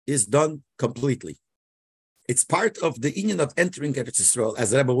Yisrael is done completely. It's part of the union of entering Eretz Yisrael,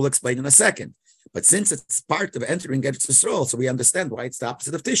 as Rabbi will explain in a second. But since it's part of entering Eretz Yisrael, so we understand why it's the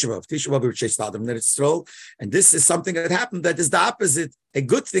opposite of Tisha B'Av. Tisha B'Av, which is Eretz Yisrael, and this is something that happened that is the opposite, a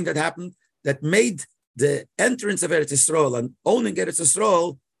good thing that happened that made the entrance of Eretz Yisrael and owning Eretz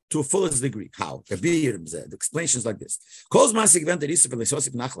Yisrael to a fullest degree. How? The explanation is like this. As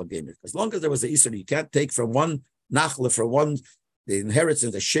long as there was an Isser, you can't take from one Nachla, from one, the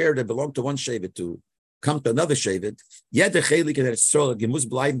inheritance, the share that belonged to one Shevet to come to another Shevet. Every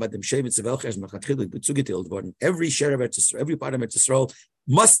share of Eretz Yisrael, every part of Eretz Yisrael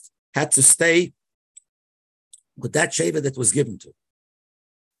had to stay with that Shevet that was given to.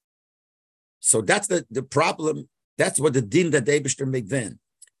 So that's the problem. That's what the din that the Eibusher made then.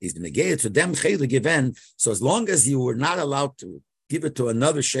 He's been negated to them chelik given. So as long as you were not allowed to give it to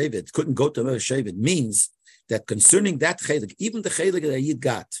another shevet, couldn't go to another shevet, means that concerning that chelik, even the chelik that Yid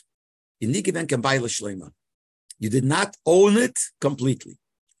got, in Nigiven can buy l'shlema. You did not own it completely.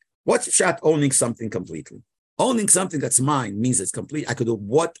 What's shot owning something completely? Owning something that's mine means it's complete. I could do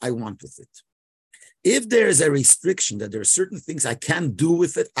what I want with it. If there is a restriction that there are certain things I can't do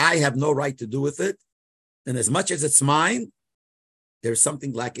with it, I have no right to do with it, then as much as it's mine, there's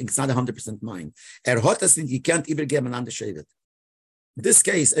something lacking. It's not 100% mine. You can't even get an under shevet. In this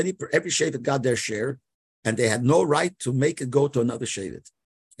case, every shevet got their share, and they had no right to make it go to another shevet.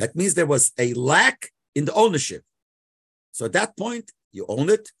 That means there was a lack in the ownership. So at that point, you own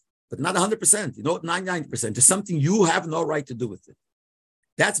it, but not 100%. You know, 99%. There's something you have no right to do with it.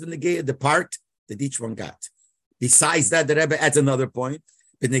 That's been the part that each one got. Besides that, the Rebbe adds another point.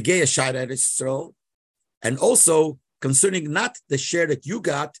 And also concerning not the share that you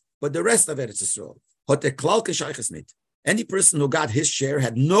got, but the rest of Eretz Yisrael. Any person who got his share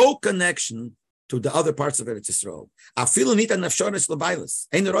had no connection to the other parts of Eretz Yisrael.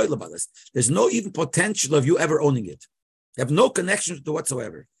 There's no even potential of you ever owning it. You have no connection to it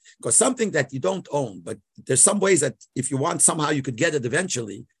whatsoever. Because something that you don't own, but there's some ways that if you want, somehow you could get it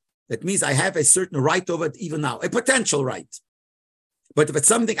eventually. That means I have a certain right over it even now, a potential right. But if it's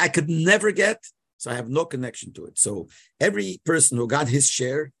something I could never get, so I have no connection to it. So every person who got his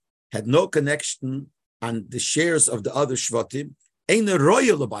share had no connection on the shares of the other Shvatim.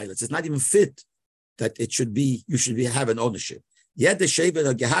 It's not even fit that it should be, you should have an ownership. Yet the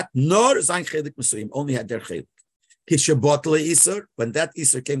Shevet Gehat nor Zain Chelik Mesuyim only had their Chelik. When that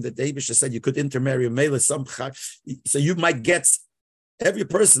Isser came, the Eibusher said you could intermarry Mele some, so you might get. Every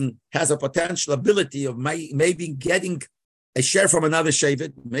person has a potential ability of maybe getting a share from another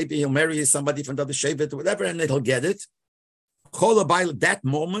shevet. Maybe he'll marry somebody from another shevet or whatever, and he'll get it. That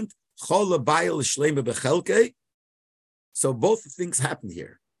moment, so both things happen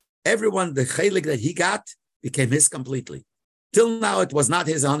here. Everyone, the chelik that he got became his completely. Till now, it was not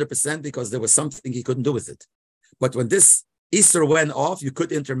his 100% because there was something he couldn't do with it. But when this Easter went off, you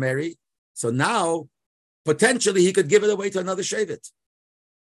could intermarry. So now, potentially, he could give it away to another shevet.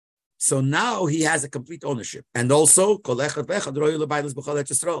 So now he has a complete ownership. And also,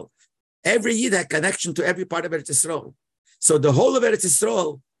 every Yid had connection to every part of Eretz Yisrael. So the whole of Eretz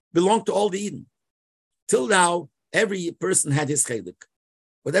Yisrael belonged to all the Eden. Till now, every person had his chelik.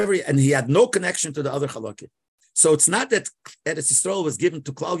 And he had no connection to the other halakim. So it's not that Eretz Yisrael was given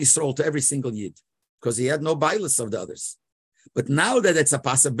to Klal Yisrael, to every single Yid, because he had no bias of the others. But now that it's a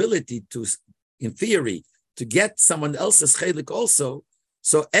possibility to, in theory, to get someone else's chelik also,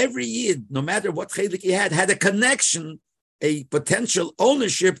 so every Yid, no matter what chelik he had a connection, a potential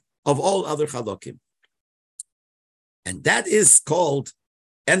ownership of all other halakim. And that is called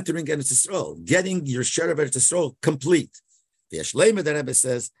entering Eretz Yisrael, getting your share of Eretz Yisrael complete. The Rebbe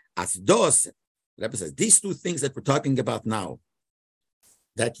says, these two things that we're talking about now,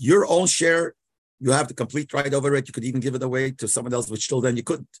 that your own share, you have the complete right over it, you could even give it away to someone else, which till then you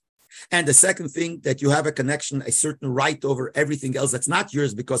couldn't. And the second thing, that you have a connection, a certain right over everything else that's not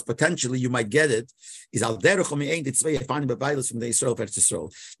yours, because potentially you might get it, is al derech u'me'ein ditzvei from the Yisrael Eretz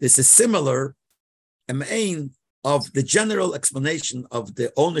Yisrael. This is similar, a me'ein, of the general explanation of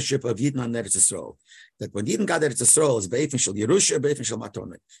the ownership of Yidden on Eretz Yisrael. That when Yidden got Eretz Yisrael, is be'efin shel Yerusha, be'efin shel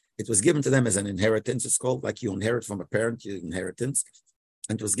Matone. It was given to them as an inheritance. It's called, like you inherit from a parent, your inheritance.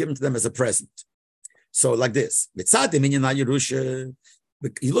 And it was given to them as a present. So like this, you're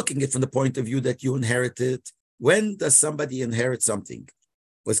looking at it from the point of view that you inherited. When does somebody inherit something?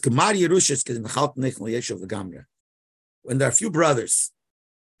 When there are a few brothers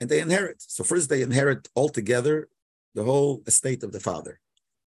and they inherit. So first they inherit altogether the whole estate of the father.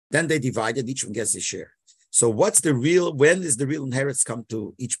 Then they divide it, each one gets his share. So when is the real inheritance come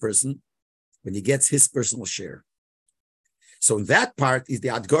to each person? When he gets his personal share. So in that part is the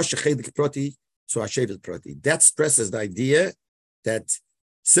Adgosh Chelik Proti, so Hashevet Proti. That stresses the idea that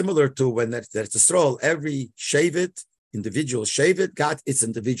similar to when there's a stroll, every Shevet, individual Shevet, got its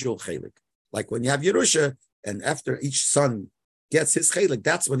individual Chelik. Like when you have Yerusha, and after each son gets his Chelik,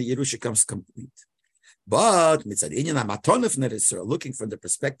 that's when the Yerusha comes complete. But looking from the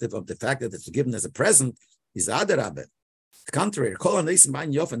perspective of the fact that it's given as a present, is Adarabe. The contrary,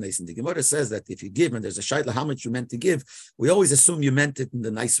 the Gemara says that if you give and there's a shaila how much you meant to give, we always assume you meant it in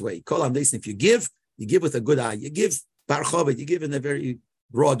the nice way. If you give with a good eye. You give barchovet, you give in a very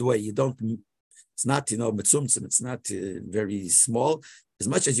broad way. You don't. It's not mitzumtzim. It's not very small. As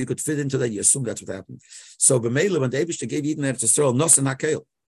much as you could fit into that, you assume that's what happened. So b'meila, when the Eibishter gave Yidden Eretz Yisrael nosen hakel,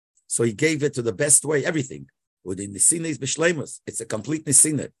 so he gave it to the best way. Everything within nisines b'shleimus. It's a complete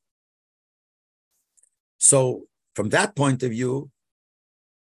nisine. So from that point of view,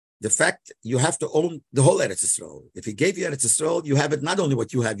 the fact you have to own the whole Eretz Yisrael. If he gave you Eretz Yisrael, you have it not only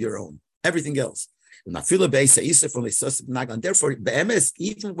what you have your own, everything else. And therefore, be'emes,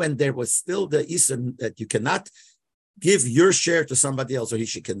 even when there was still the Isser that you cannot give your share to somebody else, or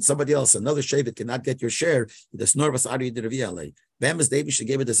somebody else, another Shevet cannot get your share, the Snorvas Ari de Reviale. Be'emes, the Eibishter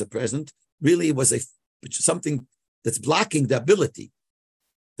gave it as a present. Really, it was something that's blocking the ability.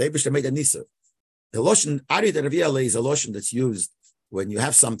 The Eibishter made a Nisr. The lotion Ari de Reviale is a lotion that's used when you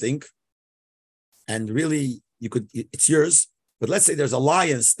have something, and really it's yours. But let's say there's a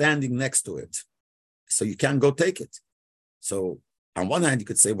lion standing next to it, so you can't go take it. So on one hand, you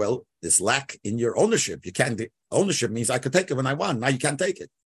could say, well, there's lack in your ownership. Ownership means I could take it when I want. Now you can't take it.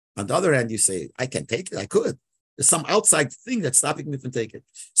 On the other hand, you say, I can take it. I could. There's some outside thing that's stopping me from taking it.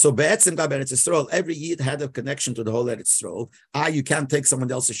 So Be'etzim Gab Eretz Yisrael, every Yid had a connection to the whole Eretz Yisrael. You can't take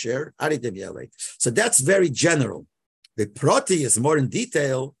someone else's share. So that's very general. The Proti is more in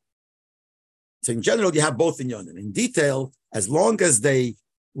detail. So in general, you have both in Yonim. In detail, as long as they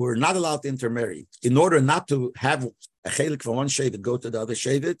were not allowed to intermarry, in order not to have a chelik from one shevet go to the other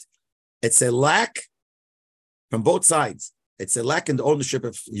shevet, it's a lack from both sides. It's a lack in the ownership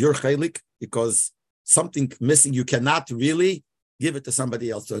of your chelik, because something missing, you cannot really give it to somebody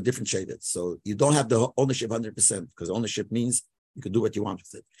else, to a different shevet. So you don't have the ownership 100%, because ownership means you can do what you want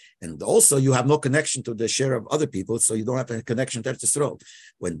with it. And also you have no connection to the share of other people, so you don't have a connection to Eretz Yisrael.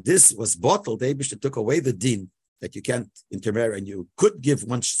 When this was bottled, the Eibishter took away the din that you can't intermarry and you could give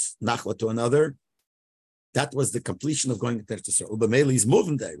one nachla to another. That was the completion of going to Eretz Yisrael. Ubameli is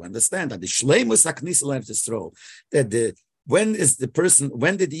moving there. We understand that the shleimus haknisa Eretz Yisrael, that when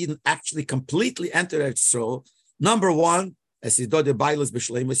did Eden actually completely enter Eretz Yisrael? Number one, as you do the bailas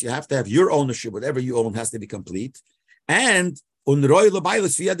b'shleimus, you have to have your ownership. Whatever you own has to be complete, and unroy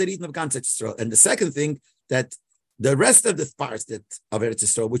lebailas via the Eden of ganz Eretz Yisrael. And the second thing, that the rest of the parts of Eretz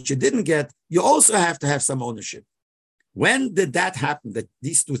Yisrael, which you didn't get, you also have to have some ownership. When did that happen? That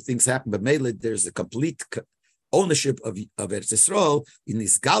these two things happen, but mainly there's a complete ownership of Eretz Yisrael in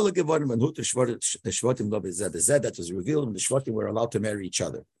this Gala geworden, when the Shvatim lo bezeh, that was revealed when the Shvatim were allowed to marry each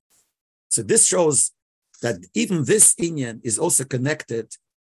other. So this shows that even this inyan is also connected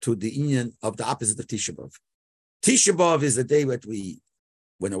to the inyan of the opposite of Tisha B'Av. Tisha B'Av is the day that we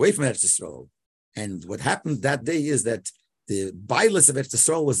went away from Eretz Yisrael, and what happened that day is that the Bailas of Eretz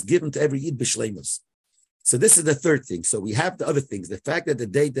Yisrael was given to every Yid b'shleimus. So this is the third thing. So we have the other things. The fact that the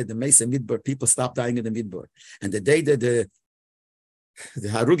day that the Mesa Midbar, people stopped dying in the Midbar, and the day that the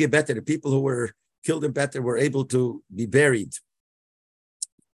Harugi Better, the people who were killed in Better, were able to be buried,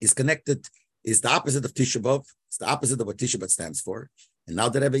 is connected, is the opposite of Tisha B'Av. It's the opposite of what Tisha B'Av stands for. And now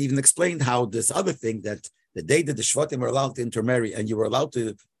that I've even explained how this other thing, that the day that the Shvatim were allowed to intermarry and you were allowed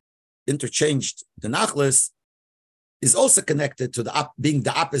to interchange the Nachlas, is also connected to being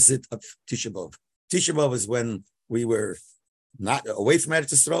the opposite of Tisha B'Av. Tisha B'Av is when we were not away from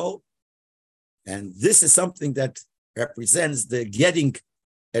Eretz Yisrael, and this is something that represents the getting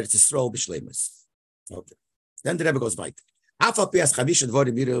Eretz Yisrael b'shleimus. Okay. Then the Rebbe goes weiter. Afal pi as chamisha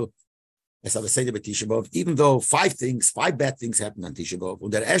dvorim miru as I was saying about Tisha B'Av, even though five bad things happened on Tisha B'Av,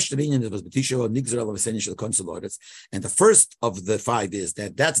 and the erste Linien was Tisha B'Av, Nigzor of Essential Consulates, and the first of the five is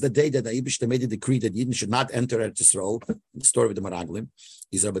that's the day that the Eibishter made a decree that Yidden should not enter Eretz Yisrael, the story with the Meraglim,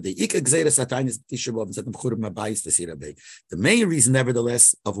 is about the Ika Gzeres Ataynis Tisha B'Av, and Zetem Churim Abayis Vesirabei. The main reason,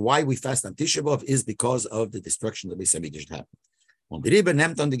 nevertheless, of why we fast on Tisha B'Av is because of the destruction of the Beis Hamikdash that happened. When the Rebbe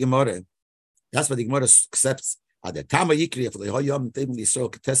named on the Gemara, that's what the Gemara accepts. The Tama Yikri of the Hoyam Table Yisrael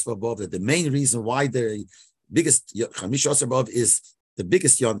Ketesva above that the main reason why the biggest Chamish Osir above is the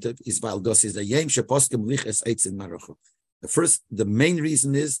biggest yontiv is Valdos is the Yem Sheposkim Liches Eitz in Marocha. The main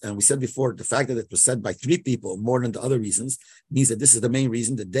reason is, and we said before, the fact that it was said by three people more than the other reasons means that this is the main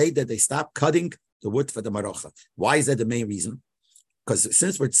reason. The day that they stop cutting the wood for the Marocha. Why is that the main reason? Because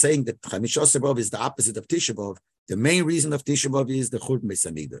since we're saying that Chamish Osir above is the opposite of Tisha B'Av, the main reason of Tisha B'Av is the Churban Beis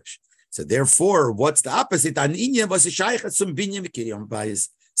Hamikdash. So therefore, what's the opposite? An inyan was a shaykh some binyan mikiriyam bayis.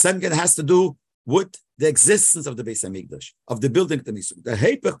 Something has to do with the existence of the Beis Hamikdash, of the building of the Mishra. The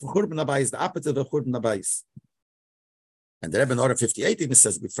heipach for Churban Habayis, the opposite of Churban Habayis. And the Rebbe in order 58 even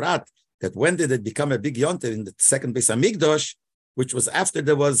says bifrat that when did it become a big yonter in the second Beis Hamikdash, which was after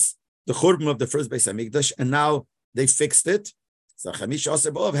there was the Churban of the first Beis Hamikdash, and now they fixed it. So Chamish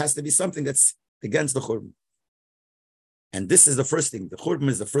Osir B'Av has to be something that's against the Churban. And this is the first thing. The Churban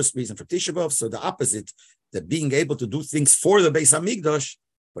is the first reason for Tisha B'Av. So the opposite, that being able to do things for the Beis Hamikdash,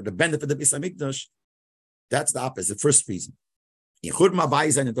 for the benefit of the Beis Hamikdash, that's the opposite, first reason. In Churban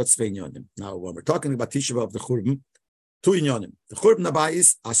Habayis and dort zwei inyonim. Now, when we're talking about Tisha B'Av, the Churban, two inyonim. The Churban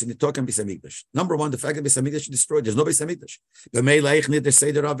Habayis, as in the talking Beis Hamikdash. Number one, the fact that Beis Hamikdash is destroyed. There's no Beis Hamikdash.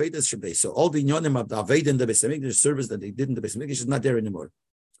 So all the inyonim of the Aved and the Beis Hamikdash service that they did in the Beis Hamikdash is not there anymore.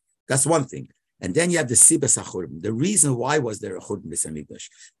 That's one thing. And then you have the Sibas HaChurban. The reason why was there a Churban Beis Hamikdash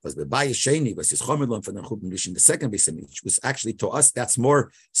was the Bayis Sheni was his Chomelon for the Churban Rishon. The second Beis Hamikdash was actually to us that's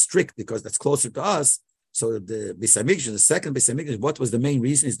more strict because that's closer to us. So the Beis Hamikdash, the second Beis Hamikdash, what was the main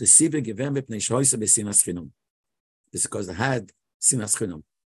reason is the Sibir Gevem B'Pnei Shoysa B'Sinas Chinam. It's because they had Sinas Chinam.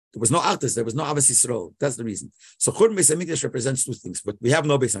 There was no Artis, there was no Avos Yisrael. That's the reason. So Churban Beis Hamikdash represents two things, but we have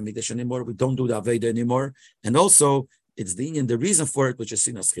no Beis Hamikdash anymore. We don't do the Aveda anymore, and also it's the reason for it, which is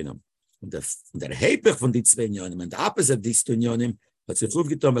Sinas Chinam. Und der Heipech von die zwei Unionen, and the opposite of these two Unionen, hat sich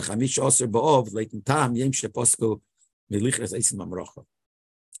aufgetan bei Chamish Osir B'Av, leiten Tam, Yem Sheposkel, Melichres Eisen Mamrocha.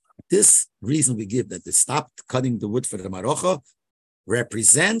 This reason we give that they stopped cutting the wood for the Marocha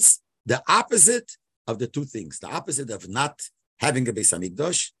represents the opposite of the two things. The opposite of not having a Beis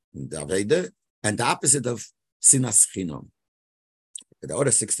Hamikdash, the Aveda, and the opposite of Sinas Chinam. In the order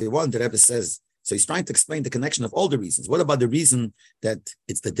 61, the Rebbe says, so he's trying to explain the connection of all the reasons. What about the reason that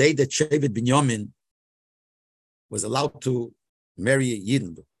it's the day that Shevet Binyamin was allowed to marry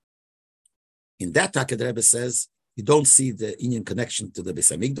Yidden? In that Taka, the Rebbe says, you don't see the Inyan connection to the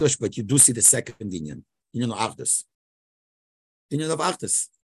Beis Hamikdash, but you do see the second Inyan of Achdus. Inyan of Achdus.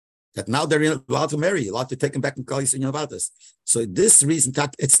 That now they're allowed to marry, allowed to take him back and call Inyan of Achdus. So this reason,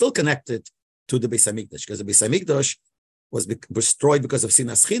 it's still connected to the Beis Hamikdash, because the Beis Hamikdash was destroyed because of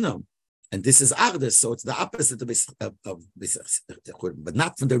Sinas Chinam. And this is Achdus, so it's the opposite of Beis but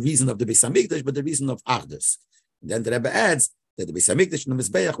not from the reason of the Beis Hamikdash, but the reason of Achdus. Then the Rebbe adds that the Beis Hamikdash and the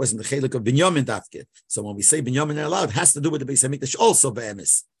Mizbeach was in the chelik of Binyamin Dafke. So when we say Binyamin are allowed, it has to do with the Beis Hamikdash also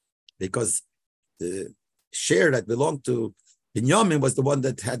be'emes, because the share that belonged to Binyamin was the one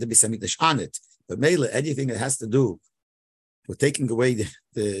that had the Beis Hamikdash on it. But Mele, anything that has to do with taking away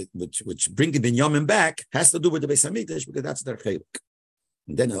which bringing Binyamin back has to do with the Beis Hamikdash, because that's their chelik.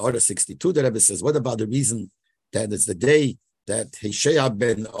 And then in order 62, the Rebbe says, what about the reason that it's the day that Hosea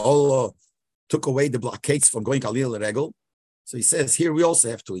ben Olo took away the blockades from going Alil Regel? So he says, here we also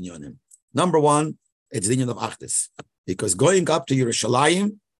have two inyanim. Number one, it's the inyan of Achdus, because going up to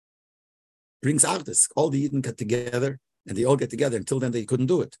Yerushalayim brings Achdus. All the Yidden get together, and they all get together. Until then, they couldn't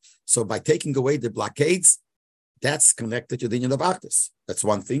do it. So by taking away the blockades, that's connected to the inyan of Achdus. That's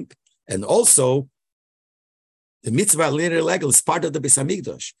one thing. And also, the mitzvah Alil Regel is part of the Beis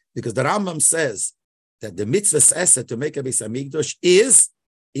Hamikdash, because the Rambam says that the mitzvah esed to make a Beis Hamikdash is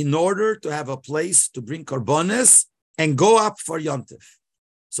in order to have a place to bring korbanos and go up for Yontif.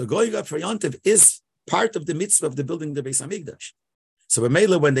 So going up for Yontif is part of the mitzvah of the building the Beis Hamikdash. So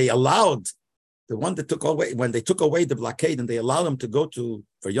when they allowed the one that took away, when they took away the blockade and they allowed them to go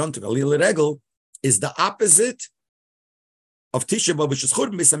for Yontif Alil Regel, is the opposite of Tisha B'Av, which is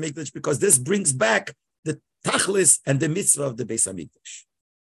Churban Beis Hamikdash, because this brings back the Tachlis and the mitzvah of the Beis Hamikdash.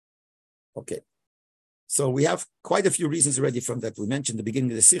 Okay. So we have quite a few reasons already from that. We mentioned at the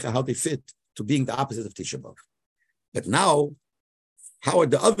beginning of the Sikha how they fit to being the opposite of Tisha B'Av. But now, how are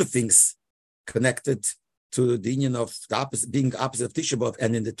the other things connected to the union of the opposite, being the opposite of Tisha B'Av,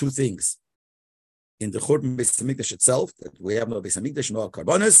 and in the two things? In the Churban Beis HaMikdash itself, that we have no Beis HaMikdash, no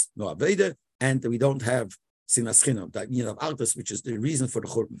Karbonos, no Aveda, and we don't have Sinas Chinam, that union of Artus, which is the reason for the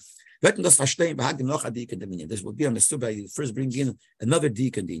Churban. This will be understood by first bringing in another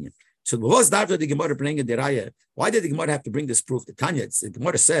dik in the union. So was that the Gemara bringing the Raya? Why did the Gemara have to bring this proof? The Tanya, the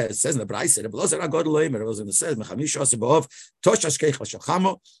Gemara says in the Braisa, it was in the says,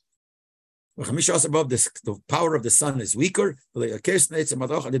 the power of the sun is weaker. They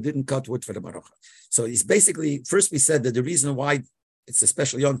didn't cut wood for the Maracha. So it's basically, first we said that the reason why it's a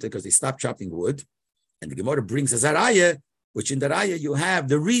special yonta because they stopped chopping wood. And the Gemara brings a Zaraya, which in the Raya you have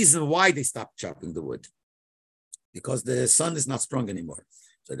the reason why they stopped chopping the wood. Because the sun is not strong anymore.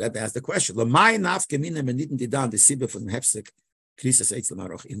 So that asks the question. In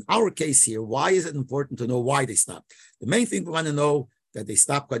our case here, why is it important to know why they stopped? The main thing we want to know that they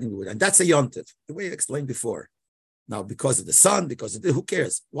stopped cutting the wood. And that's a yontif, the way I explained before. Now, because of the sun, because of who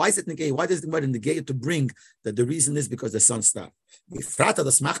cares? Why is it negate? Why does the Gemara negate to bring that the reason is because the sun stopped? Especially,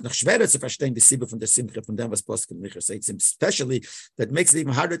 that makes it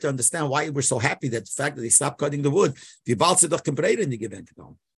even harder to understand why we're so happy that the fact that they stopped cutting the wood.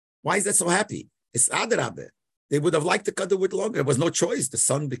 Why is that so happy? It's Adrabe. They would have liked to cut the wood longer. There was no choice. The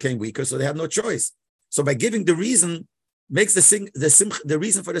sun became weaker, so they had no choice. So by giving the reason, makes the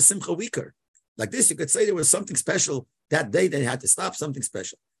reason for the simcha weaker. Like this, you could say there was something special that day they had to stop something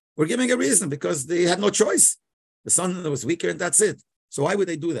special. We're giving a reason because they had no choice. The sun was weaker and that's it. So why would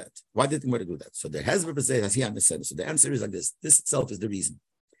they do that? Why did they do that? So the Hezbollah says, as he understands. So the answer is like this. This itself is the reason.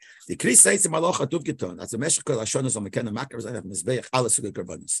 The Kris says in Malocha Tuvgiton, as the Meshachol Hashonos on Mekana Makar Mizbeach Ala Sugei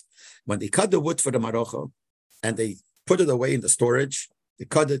Karbanos. When they cut the wood for the Marocha and they put it away in the storage, they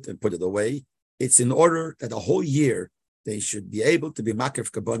cut it and put it away. It's in order that a whole year they should be able to be makar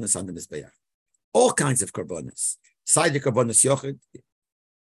of karbonos on the Mizbeach. All kinds of karbonos. Side the karbonos yochid,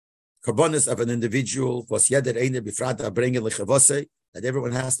 karbonos of an individual, was yeder einer bifrada bringen lechavose, that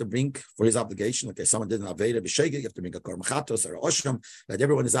everyone has to bring for his obligation. Okay, someone did an aveda b'shegeg, you have to bring a korban chatos or a osham, that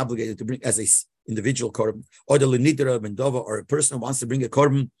everyone is obligated to bring as a individual korban, or the lenidra bendova, or a person who wants to bring a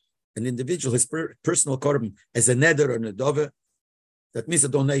korban, an individual, his personal korban, as a neder or nedova. That means a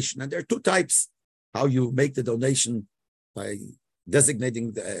donation. And there are two types how you make the donation by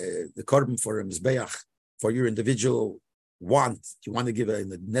designating the korban for a mizbeach for your individual want. You want to give a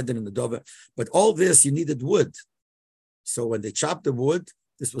neder and a dova. But all this, you needed wood. So when they chopped the wood,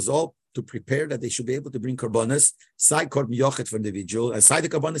 this was all to prepare that they should be able to bring korbanos, side korban yochet for the individual, and side the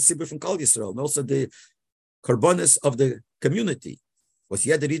korbanos sibur from Kol Yisrael, and also the korbanos of the community. Was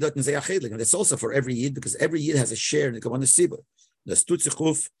yed ridot and zeyachelik, and that's also for every yid because every yid has a share in the korbanos sibur. The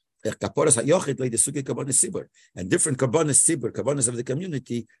stutzichuf. And different karbonos sibur, karbonos of the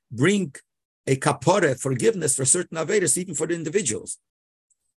community, bring a kapara, forgiveness for certain averos, even for the individuals.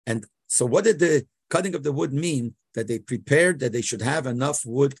 And so what did the cutting of the wood mean? That they prepared that they should have enough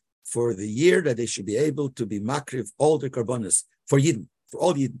wood for the year, that they should be able to be makriv all the karbonos for Yidden, for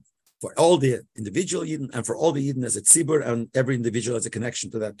all Yidden, for all the individual Yidden, and for all the Yidden as a tzibur, and every individual has a connection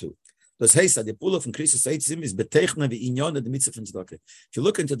to that too. Das heißt, the pull from Krisus Eitzim is betechna v'inyon the mitzvah from tzedakah. If you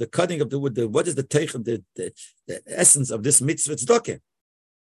look into the cutting of the wood, what is the techn, the essence of this mitzvah tzedakah?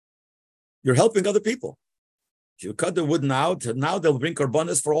 You're helping other people. If you cut the wood now they'll bring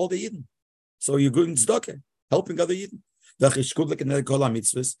karbonos for all the Yidden. So you're doing tzedakah, helping other Yidden. You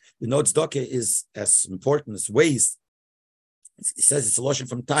know, tzedakah is as important as ways. It says it's a lotion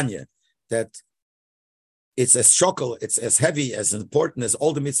from Tanya that it's as shokel, it's as heavy, as important as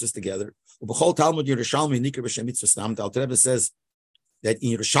all the mitzvahs together. The Alter Rebbe says that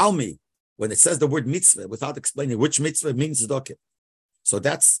in Yerushalmi, when it says the word mitzvah, without explaining which mitzvah means tzedakah. So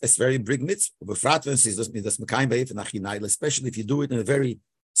that's a very big mitzvah. Especially if you do it in a very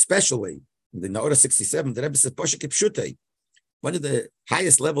special way. In the Naora 67, the Rebbe says, one of the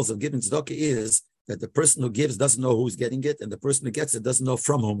highest levels of giving tzedakah is that the person who gives doesn't know who's getting it, and the person who gets it doesn't know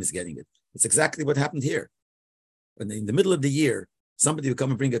from whom is getting it. It's exactly what happened here. When in the middle of the year, somebody would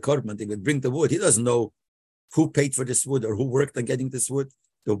come and bring a korban, they would bring the wood. He doesn't know who paid for this wood or who worked on getting this wood.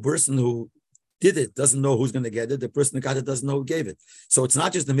 The person who did it doesn't know who's going to get it. The person who got it doesn't know who gave it. So it's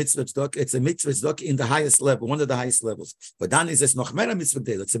not just the mitzvah tzedakah, it's a mitzvah tzedakah in the highest level, one of the highest levels. But then he says, noch mera mitzvah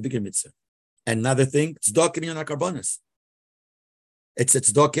day, that's a bigger mitzvah. And another thing, tzedakah in your karbonos. It's a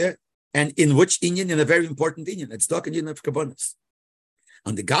tzedakah, and in which inyan, in a very important inyan, it's tzedakah in of karbonos.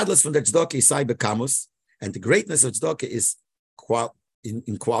 And the godless from the tzedakah is sai bekamus, and the greatness of tzedakah is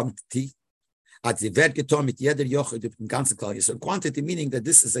in quantity. At the word getan mit jeder yochid in ganzen Klal Yisrael. Quantity meaning that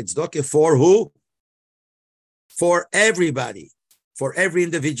this is a tzedakah for who? For everybody. for every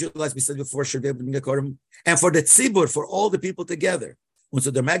individual, as we said before, should be able to bring a korban, and for the tzibur, for all the people together. And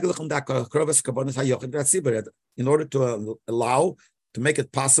so the in order to allow, to make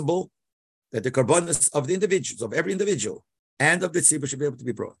it possible that the korbanos of the individuals, of every individual, and of the tzibur should be able to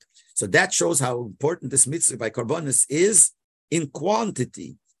be brought. So that shows how important this mitzvah by korbanos is in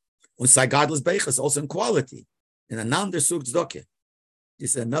quantity. And Saigadlis Beichas also in quality. And another sug tzedakah.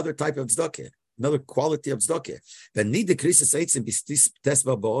 This is another type of tzedakah, another quality of tzedakah.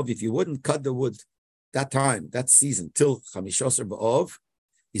 If you wouldn't cut the wood that time, that season, till Chamishosar Ba'ov,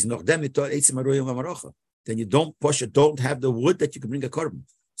 is noch dem then you don't push it, don't have the wood that you can bring a korban.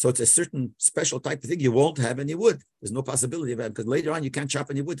 So it's a certain special type of thing you won't have any wood. There's no possibility of it, because later on you can't chop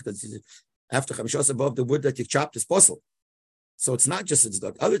any wood, because after Chamishosar Ba'ov, the wood that you chopped is possible. So it's not just a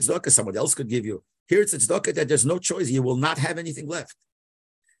tzedakah. Other tzedakah someone else could give you. Here it's a tzedakah that there's no choice. You will not have anything left.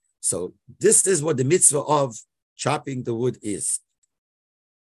 So this is what the mitzvah of chopping the wood is.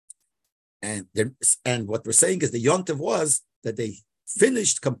 And what we're saying is the yontiv was that they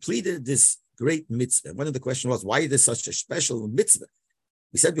completed this great mitzvah. One of the questions was, why is this such a special mitzvah?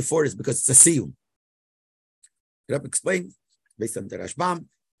 We said before it's because it's a siyum. Rabbi explained, based on the Rashbam,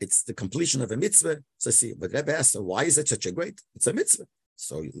 it's the completion of a mitzvah. It's a siyum. But Rabbi asked, so why is it such a great? It's a mitzvah.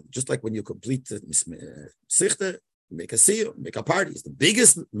 So just like when you complete the sichte, make a siyum, make a party. It's the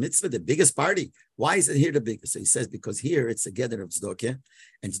biggest mitzvah, the biggest party. Why is it here the biggest? So he says, because here it's a gather of tzedakah,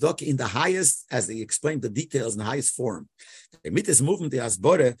 and tzedakah in the highest, as they explained the details in the highest form. The mitzvah movement, the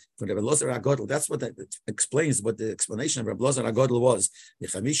asbore from Rabbi Lozer HaGodel, that's what that explains what the explanation of Rabbi Lozer HaGodel was.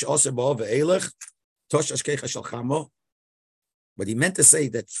 But he meant to say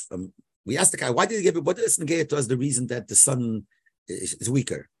that we asked the guy, why did he give it? What does it negate to us the reason that the sun is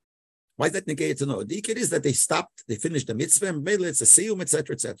weaker? Why is that negated to know? The ikir is that they finished the mitzvah, and maybe it's a siyum,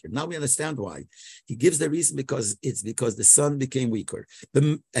 etc., etc. Now we understand why. He gives the reason because the sun became weaker.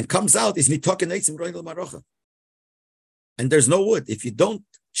 And comes out is nitoken eitzim roin el marocha. And there's no wood. If you don't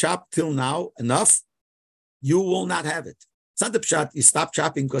chop till now enough, you will not have it. It's not the pshat, you stop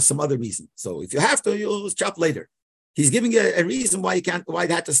chopping because some other reason. So if you have to, you'll chop later. He's giving a reason why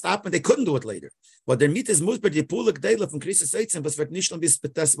they had to stop, and they couldn't do it later. But their meat is musber the pulak dela from krisis eitzim, but vernishlam bis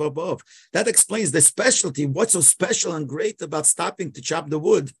betes above. That explains the specialty. What's so special and great about stopping to chop the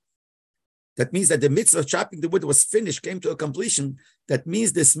wood? That means that the mitzvah of chopping the wood was finished, came to a completion. That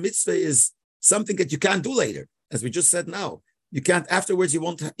means this mitzvah is something that you can't do later, as we just said now. You can't afterwards. You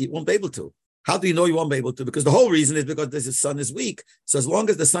won't be able to. How do you know you won't be able to? Because the whole reason is because the sun is weak. So as long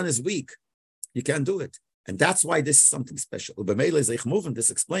as the sun is weak, you can't do it. And that's why this is something special. This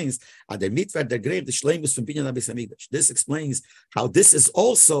explains this explains how this is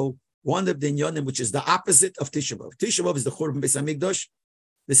also one of the inyanim, which is the opposite of Tisha B'Av. Tisha B'Av is the Churban Beis Hamikdash.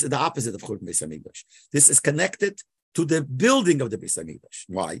 This is the opposite of Churban Beis Hamikdash. This is connected to the building of the Beis Hamikdash.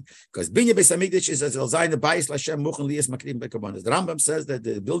 Why? Because Binya Beis Hamikdash is as Elzayin the Bayis Lashem Muchen Lias Makrim Bekarbanas. The Rambam says that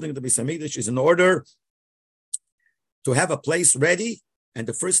the building of the Beis Hamikdash is in order to have a place ready. And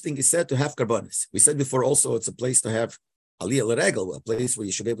the first thing he said, to have karbanis. We said before also it's a place to have aliyah l'regel, a place where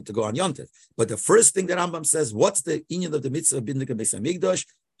you should be able to go on yontif. But the first thing that Rambam says, what's the inyan of the mitzvah of binding Beis Hamikdash?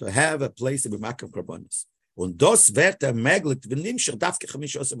 To have a place to be makam karbanis. Und das wird ermöglicht, wenn nimmt dafke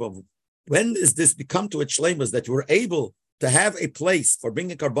chamishos above. When is this become to its shleimus that you were able to have a place for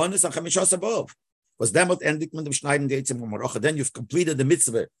bringing karbanis on chamishos above? Was demot endigt mit dem schneiden the eitzim marocha. Then you've completed the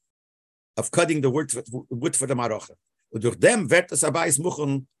mitzvah of cutting the wood for the marocha. So then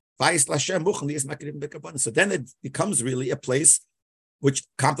it becomes really a place which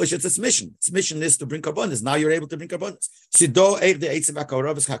accomplishes its mission. Its mission is to bring karbanos. Now you're able to bring karbanos.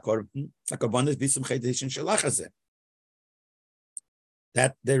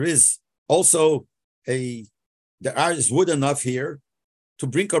 That there is also there is wood enough here to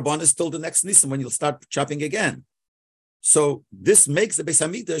bring karbanos till the next nisan when you'll start chopping again. So this makes the Beis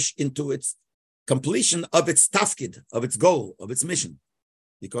Hamikdash into its completion of its tafkid, of its goal, of its mission,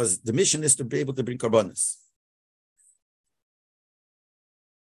 because the mission is to be able to bring karbanos.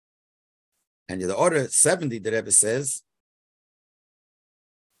 And in the order 70, the Rebbe says,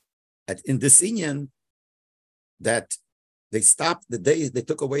 in this inyan, that they stopped the day, they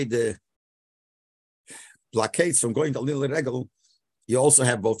took away the blockades from going to Lil Regel. You also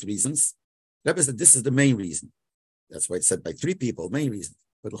have both reasons. The Rebbe said this is the main reason. That's why it's said by three people, main reason.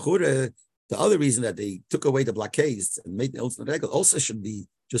 But the other reason that they took away the blockades and made the ultimate regel also should be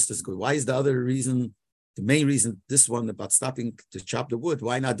just as good. Why is the other reason, the main reason, this one about stopping to chop the wood?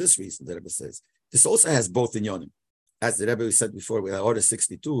 Why not this reason, the Rebbe says? This also has both in Yonim. As the Rebbe said before, with order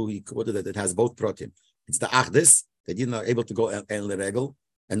 62, he quoted that it has both protein. It's the Achdis, that you're not able to go El Regel,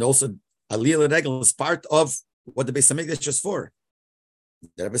 and also Aliyah Regel is part of what the Beis Hamikdash is for.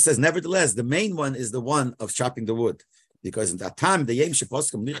 The Rabbi says, nevertheless, the main one is the one of chopping the wood. Because in that time, the Yem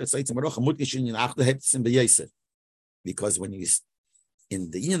Sheposkim Lichet Seitzim Arocha Mutgishin in Achda Heptzim Beyeser. Because when you in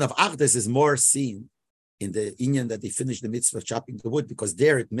the union of Achdus is more seen in the union that they finish the mitzvah of chopping the wood, because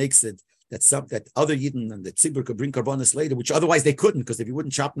there it makes it that other Yidden and the Tzibur could bring karbonis later, which otherwise they couldn't, because if you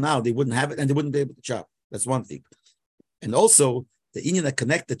wouldn't chop now, they wouldn't have it and they wouldn't be able to chop. That's one thing. And also the union that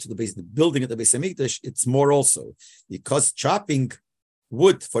connected to the building of the Beis Hamikdash, it's more also because chopping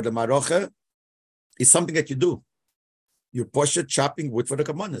wood for the marocha is something that you do. You're poshet chopping wood for the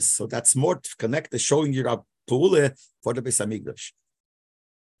karbonis, so that's more connected, showing your pu'ule for the Beis Hamikdash.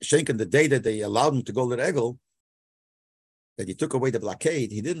 Schenken, the day that they allowed him to go to Regel, that he took away the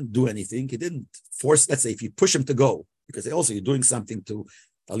blockade, he didn't do anything. He didn't force, let's say, if you push him to go, because also you're doing something to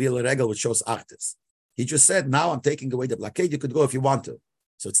Aliyah Regel, which shows Achdus. He just said, now I'm taking away the blockade, you could go if you want to.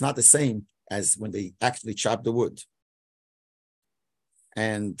 So it's not the same as when they actually chop the wood.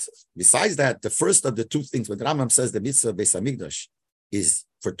 And besides that, the first of the two things, when the Rambam says the mitzvah of Beis Hamikdash is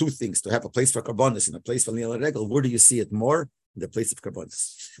for two things, to have a place for karbonis and a place for Aliyah Regel, where do you see it more? In the place of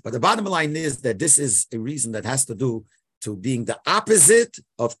karbonis. But the bottom line is that this is a reason that has to do to being the opposite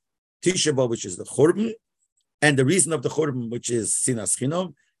of Tisha B'Av, which is the Churban, and the reason of the Churban, which is Sinas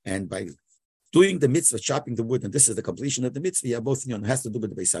Chinom, and by doing the mitzvah, chopping the wood, and this is the completion of the mitzvah, yeah, both has to do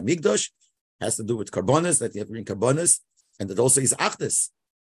with the Beis Hamikdash, has to do with karbonis, that you have to bring karbonis, and that also is Achdus.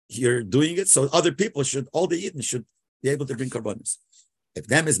 You're doing it, so other people should, all the Yidden should be able to bring karbonis. If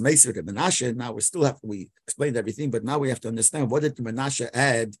them is Meisir and Menashe, now we explained everything, but now we have to understand what did Menashe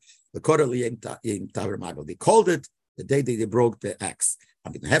add the Korali in Taver Magel. They called it the day they broke the axe.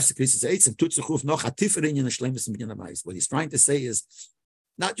 What he's trying to say is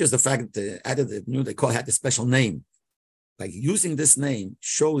not just the fact that they added had the special name. By using this name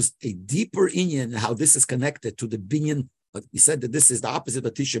shows a deeper inyan how this is connected to the binyan. But he said that this is the opposite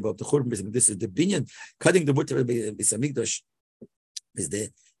of Tisha B'Av, the Churban. This is the binyan, cutting the wood to the Beis Hamikdash. Is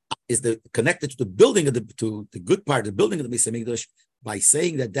the connected to the building of to the good part, the building of the Beis Hamikdash, by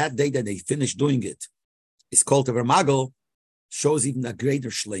saying that day that they finished doing it is called the Vermagel, shows even a greater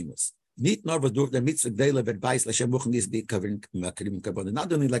shleimus. Not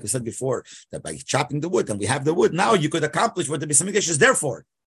only, like I said before, that by chopping the wood, and we have the wood, now you could accomplish what the Beis Hamikdash is there for.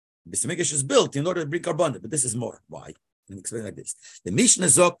 The Beis Hamikdash is built in order to bring carbon, but this is more. Why? Let me explain like this. The Mishnah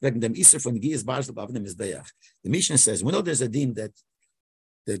Zok, the Mishnah says, we know there's a din that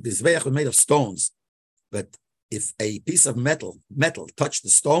the Mizbeach was made of stones, but if a piece of metal touched the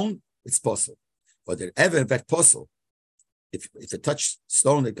stone, it's possible. But there ever that possible, if it touched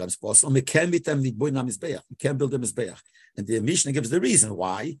stone, it becomes possible. You can't build a Mizbeach. And the Mishnah gives the reason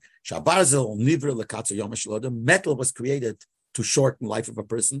why. Metal was created to shorten life of a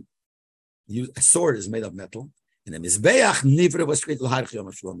person. A sword is made of metal. And the Mizbeach Nivra was created,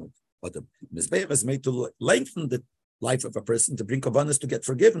 but the Mizbeach was made to lengthen the life of a person, to bring karbanos to get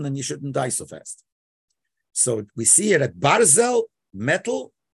forgiven, and you shouldn't die so fast. So we see here that Barzel,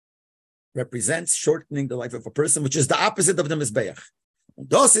 metal, represents shortening the life of a person, which is the opposite of the Mizbeach.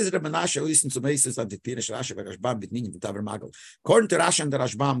 According to Rashi and the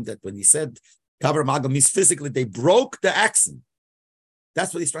Rashbam, that when he said Taver Magel means physically, they broke the axe.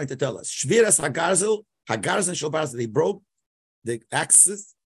 That's what he's trying to tell us. Shviras Hagarzel and Shilbarzel, they broke the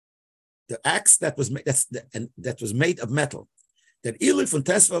axes. The axe that was made, that was made of metal. That Ilu von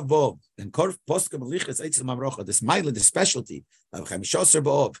Tesva Bob and Korf Postkam Lichas Eitzel Mamrocha, this Mila, the specialty of Chamishoser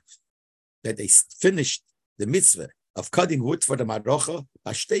Bob, that they finished the mitzvah of cutting wood for the Marocha.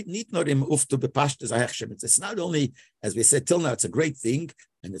 It's not only, as we said till now, it's a great thing,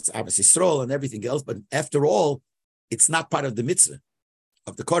 and it's Abbas Yisrael and everything else, but after all, it's not part of the mitzvah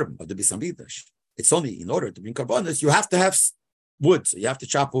of the Korban, of the Beis Hamikdash. It's only in order to bring karbonos, you have to have wood, so you have to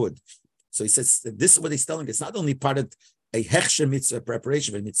chop wood. So he says, this is what he's telling. It's not only part of a hechsher mitzvah,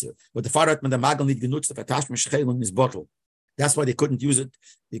 preparation for a mitzvah, but the Farat the Magel need genutzt of Atash Meshchel in his bottle. That's why they couldn't use it,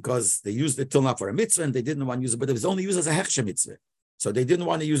 because they used it till now for a mitzvah, and they didn't want to use it, but it was only used as a hechsher mitzvah. So they didn't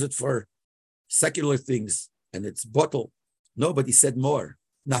want to use it for secular things, and it's bottle. Nobody said more.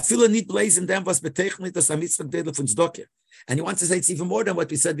 And he wants to say it's even more than what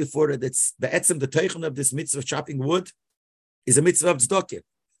we said before, that it's the teichen of this mitzvah of chopping wood is a mitzvah of tzedakah.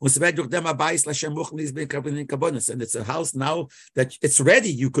 And it's a house now that it's ready.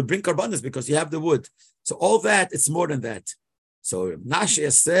 You could bring karbanos because you have the wood. So all that, it's more than that. So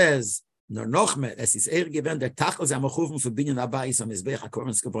Nashe says,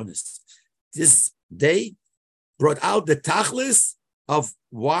 this day brought out the tachlis of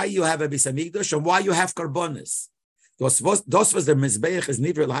why you have a Beis Hamikdash and why you have karbanos. Das was the Mizbeach is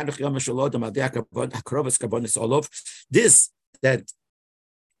Nivra L'Harich Yom HaShalom Adei HaKrovas Karbanos Olov. This, that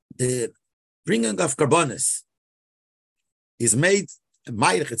The bringing of karbonis is made,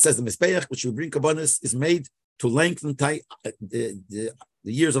 it says the Mizbeach, which you bring karbonis, is made to lengthen the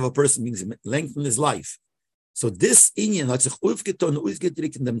years of a person, means lengthen his life. So this inyan hat sich aufgetan,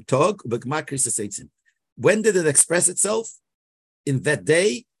 ausgedrückt in dem Tag, when did it express itself? In that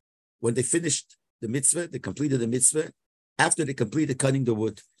day, when they finished the mitzvah, they completed the mitzvah, after they completed cutting the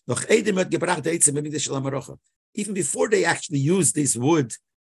wood. Even before they actually used this wood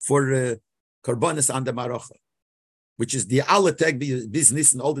for karbonis on the marocha, which is the alateg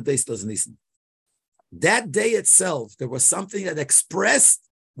business and all the days does nissen. That day itself, there was something that expressed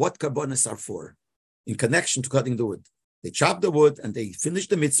what karbonis are for in connection to cutting the wood. They chopped the wood and they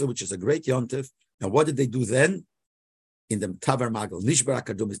finished the mitzvah, which is a great yontif. And what did they do then? In the tavar magel, nishbar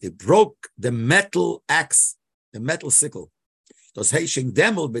akadumis, they broke the metal axe, the metal sickle.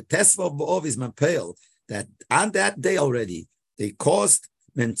 That on that day already, they caused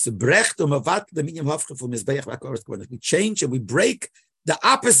we change and we break the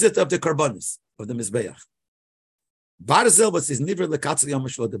opposite of the karbonis of the mizbeach. Barzel was his nivra lekatzel yom.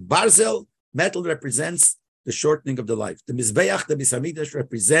 The barzel metal represents the shortening of the life. The mizbeach, the bisamidash,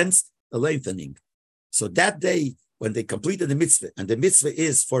 represents the lengthening. So that day when they completed the mitzvah, and the mitzvah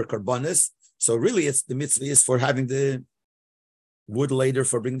is for karbonis, so really it's the mitzvah is for having the wood later,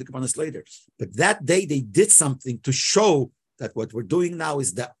 for bringing the karbonis later. But that day they did something to show that what we're doing now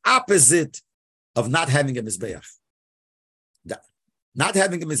is the opposite of not having a mizbeach. Not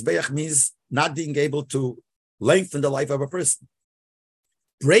having a mizbeach means not being able to lengthen the life of a person.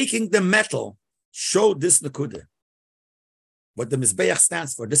 Breaking the metal showed this nakuda, what the mizbeach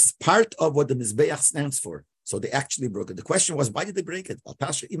stands for. This is part of what the mizbeach stands for. So they actually broke it. The question was, why did they break it?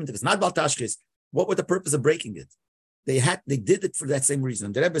 Even if it's not baltashchis, what was the purpose of breaking it? They did it for that same reason.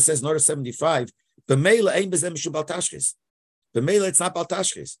 And the Rebbe says in order 75, b'meila ein b'zeh mishu baltashchis. B'meila it's not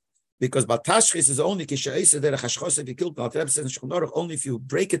baltashchis, because baltashchis is only only if you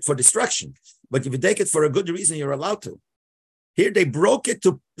break it for destruction. But if you take it for a good reason, you're allowed to. Here they broke it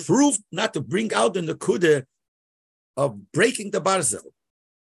to prove, not to bring out the nakuda of breaking the barzel.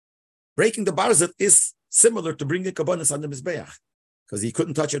 Breaking the barzel is similar to bringing karbonis on the mizbeach, because he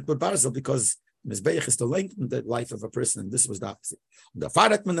couldn't touch it with barzel because mizbeach is to lengthen the life of a person, and this was the opposite.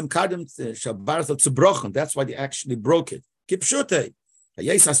 That's why they actually broke it. Since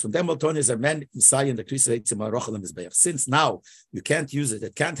now you can't use it,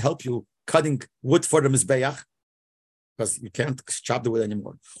 it can't help you cutting wood for the mizbeach, because you can't chop the wood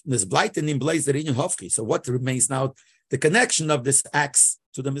anymore. So what remains now? The connection of this axe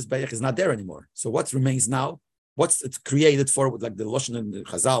to the mizbeach is not there anymore. So what remains now? What's it created for? Like the Lashon and the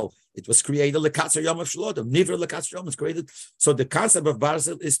Chazal, it was created lekatzer yom of shalodom. Nivra lekatzer yom is created. So the concept of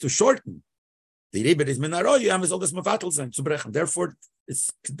barzel is to shorten. The Rabbi is minaroy yam is all this mevatel zayin to brechen. Therefore,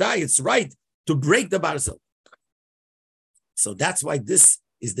 it's right to break the barzel. So that's why this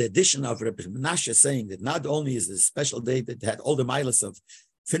is the addition of Rabbi Menashe saying that not only is this special day that had all the milas of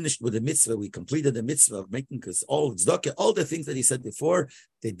finished with the mitzvah, we completed the mitzvah of making us all the things that he said before,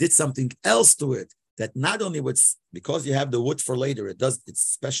 they did something else to it. That not only because you have the wood for later, it's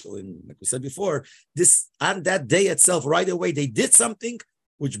special. And like we said before, this on that day itself, right away, they did something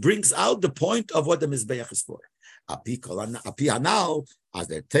which brings out the point of what the mizbeach is for. Api hanal, as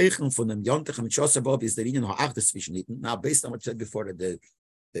the teichen von dem yontech and Shosabov is the inyan ha'achdes v'shnitten. Now, based on what I said before, the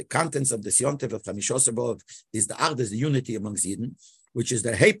contents of this yontech of Shosabov is the achdes, the unity amongst Yidden, which is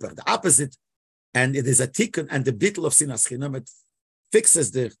the heper, the opposite, and it is a tikkun and the bittul of sinas chinam. It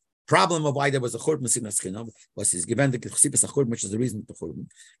fixes the problem of why there was a churban sinas chinam, was his given the chsipes churban, which is the reason for churban.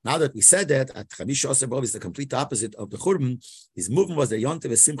 Now that we said that, at Chamish Osebov is the complete opposite of the churban. His movement was the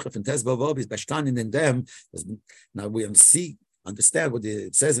yontev simcha from Tezbavov is bestanden in them. Now we understand what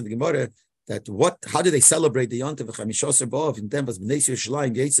it says in the Gemara, that how do they celebrate the yontev of Chamish Osebov in them was b'nei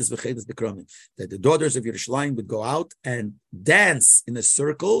Yerushalayim Yitzes v'chedes b'kramim, that the daughters of Yerushalayim would go out and dance in a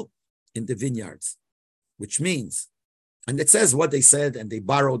circle in the vineyards, which means. And it says what they said, and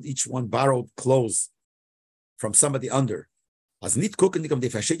each one borrowed clothes from somebody under. First of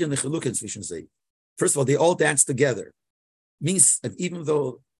all, they all danced together. Means that even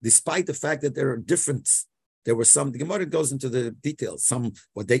though, despite the fact that there are different, there were some, the Gemara goes into the details,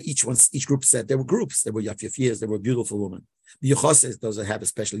 each group said, there were groups, there were yafyafiyas, there were beautiful women. Yuchoses, those that have a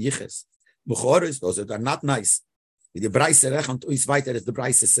special yiches. Muchores, those that are not nice. The Braise rechont us weiter, as the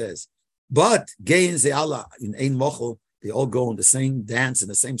Braise says. But, gehen ze alla in ein mochel, they all go in the same dance, in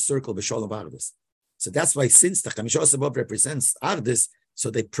the same circle, b'sholem Ardis. So that's why, since the Chamish Osebov represents Ardis, so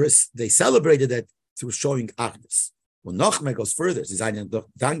they celebrated it through showing Ardis. When Nachman goes further, it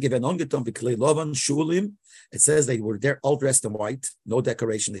says they were there all dressed in white, no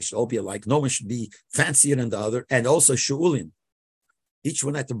decoration, they should all be alike, no one should be fancier than the other, and also shu'ulim. Each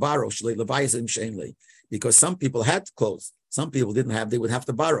one had to borrow, because some people had clothes, some people didn't have, they would have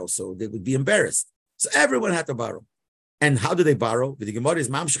to borrow, so they would be embarrassed. So everyone had to borrow. And how do they borrow? The Gemara is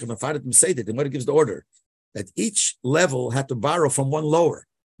Mamshech and the Gemara gives the order that each level had to borrow from one lower.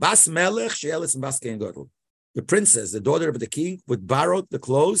 Bas Melech, She'elis, and Bas Kein Gadol. The princess, the daughter of the king, would borrow the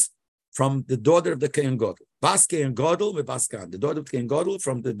clothes from the daughter of the Kein Gadol. Bas Kein Gadol with Bas Kan. The daughter of the Kein Gadol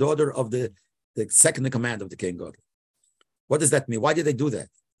from the daughter of the second in command of the Kein Gadol. What does that mean? Why did they do that?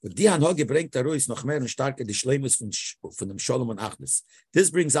 This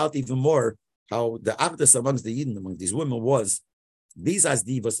brings out even more how the Achdus amongst the Yidden, among these women, was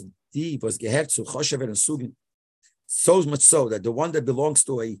so much so that the one that belongs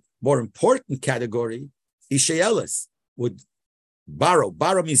to a more important category is She'elis, would borrow.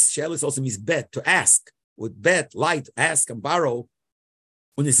 Borrow means, She'elis also means bet, to ask. Would bet, light, ask and borrow.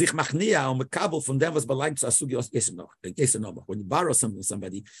 When you sich machnia or mekabel from them was belonged to asug yesenoch. When you borrow something from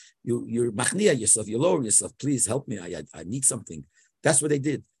somebody, you're machnia yourself, you lower yourself. Please help me. I need something. That's what they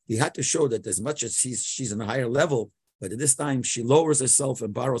did. He had to show that as much as she's on a higher level, but at this time she lowers herself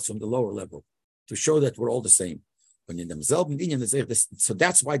and borrows from the lower level to show that we're all the same. When in themselves, so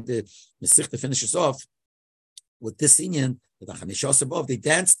that's why the Masechta finishes off with this inyan, the Chamishos above, they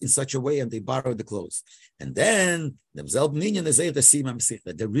danced in such a way and they borrowed the clothes. And then themselves inyan is the Sima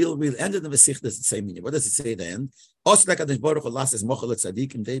Masechta. The real end of the Masechta is the same inyan. What does it say then? In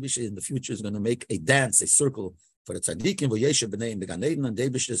the future is going to make a dance, a circle for the tzaddikim, v'yeshev b'nei in the Gan Eden, and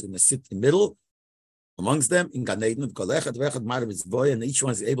David is going to sit in the middle amongst them in Gan Eden, and each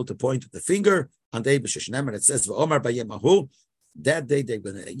one is able to point with the finger on David. It says, that day they're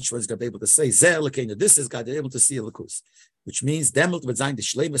going to, each one's going to be able to say, this is God, they're able to see Elikus, which means then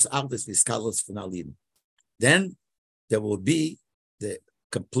there will be the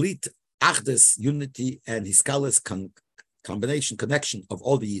complete Achdus, unity, and Hiskalas combination, connection of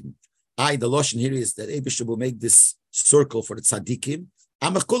all the Yidden. The Lashon here is that Eibishter will make this circle for the tzaddikim.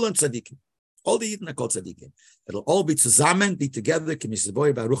 Amachulan tzaddikim. All the Yidden are called tzaddikim. It'll all be zusammen, be together. Like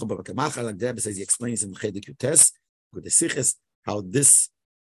Deb says, he explains in Chedek Yutes, with the Siches, how this,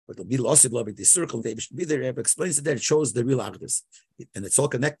 it'll be lost in love with this circle. They should be there. Rebbe explains it there. It shows the real Achdus. And it's all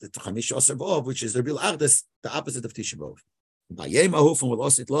connected to Chamish Osir B'Ov, which is the real Achdus, the opposite of Tisha B'Ov.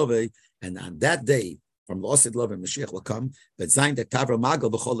 And on that day, from Losid Love and Mashiach will come, but Zayin that Tavra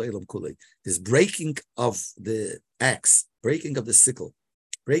Magal b'chol Elam Kulei. This breaking of the axe, breaking of the sickle,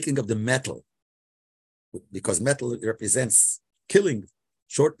 breaking of the metal, because metal represents killing,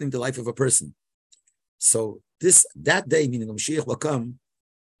 shortening the life of a person. So that day, meaning Mashiach will come,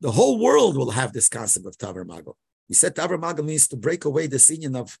 the whole world will have this concept of Tavra Magal. He said Tavra Magal means to break away the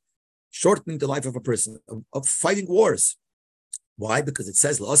union of shortening the life of a person, of fighting wars. Why? Because it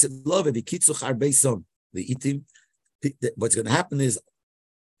says Losid Love and Bikitzuch Arbeison. What's going to happen is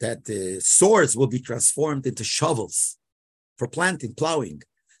that the swords will be transformed into shovels for planting, plowing.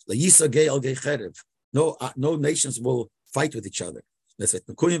 No nations will fight with each other. And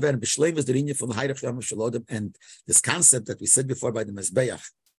this concept that we said before by the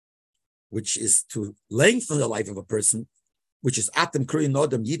Mezbeach, which is to lengthen the life of a person, which is Atem Kriyin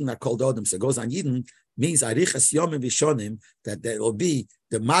Odom, Yidden are called Odom, so it goes on Yidden, means Arichas Yomim Vishonim, that there will be,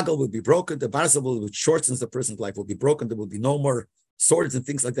 the Magal will be broken, the Barzel, which shortens the person's life, will be broken, there will be no more swords and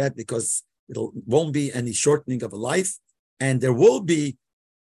things like that, because won't be any shortening of a life, and there will be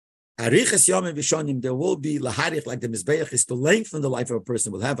Arichas Yomim Vishonim, there will be Laharich, like the Mizbeach is to lengthen the life of a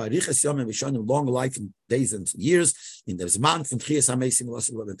person, will have Arichas Yomim Vishonim, long life in days and years, in the Zman from Tchias HaMeisim,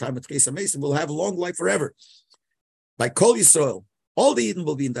 the time of Tchias HaMeisim, will have a long life forever. By Kol Yisrael, all the Yidden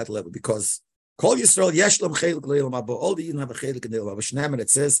will be in that level, because Kol Yisrael, Yeshlam Chelik Leilam Abba, all the Yidden have a Chelik in the Leilam Abba. Shneim, and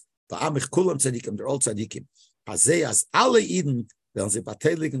it says, Va'amich Kulam Tzadikim, they're all Tzadikim. Hazei, as alle Yidden, wenn sie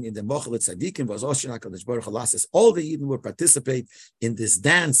beteiligen in the Mochel Tzadikim, was Oshin HaKadosh Baruch Hu says, all the Yidden will participate in this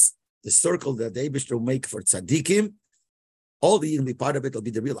dance, the circle that the Eibishter will make for Tzadikim. All the Yidden will be part of it, will be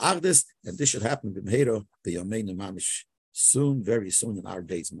the real Achdus, and this should happen, B'mheiro, B'yameinu Mamish, soon, very soon in our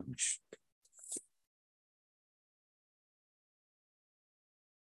days, Mamish.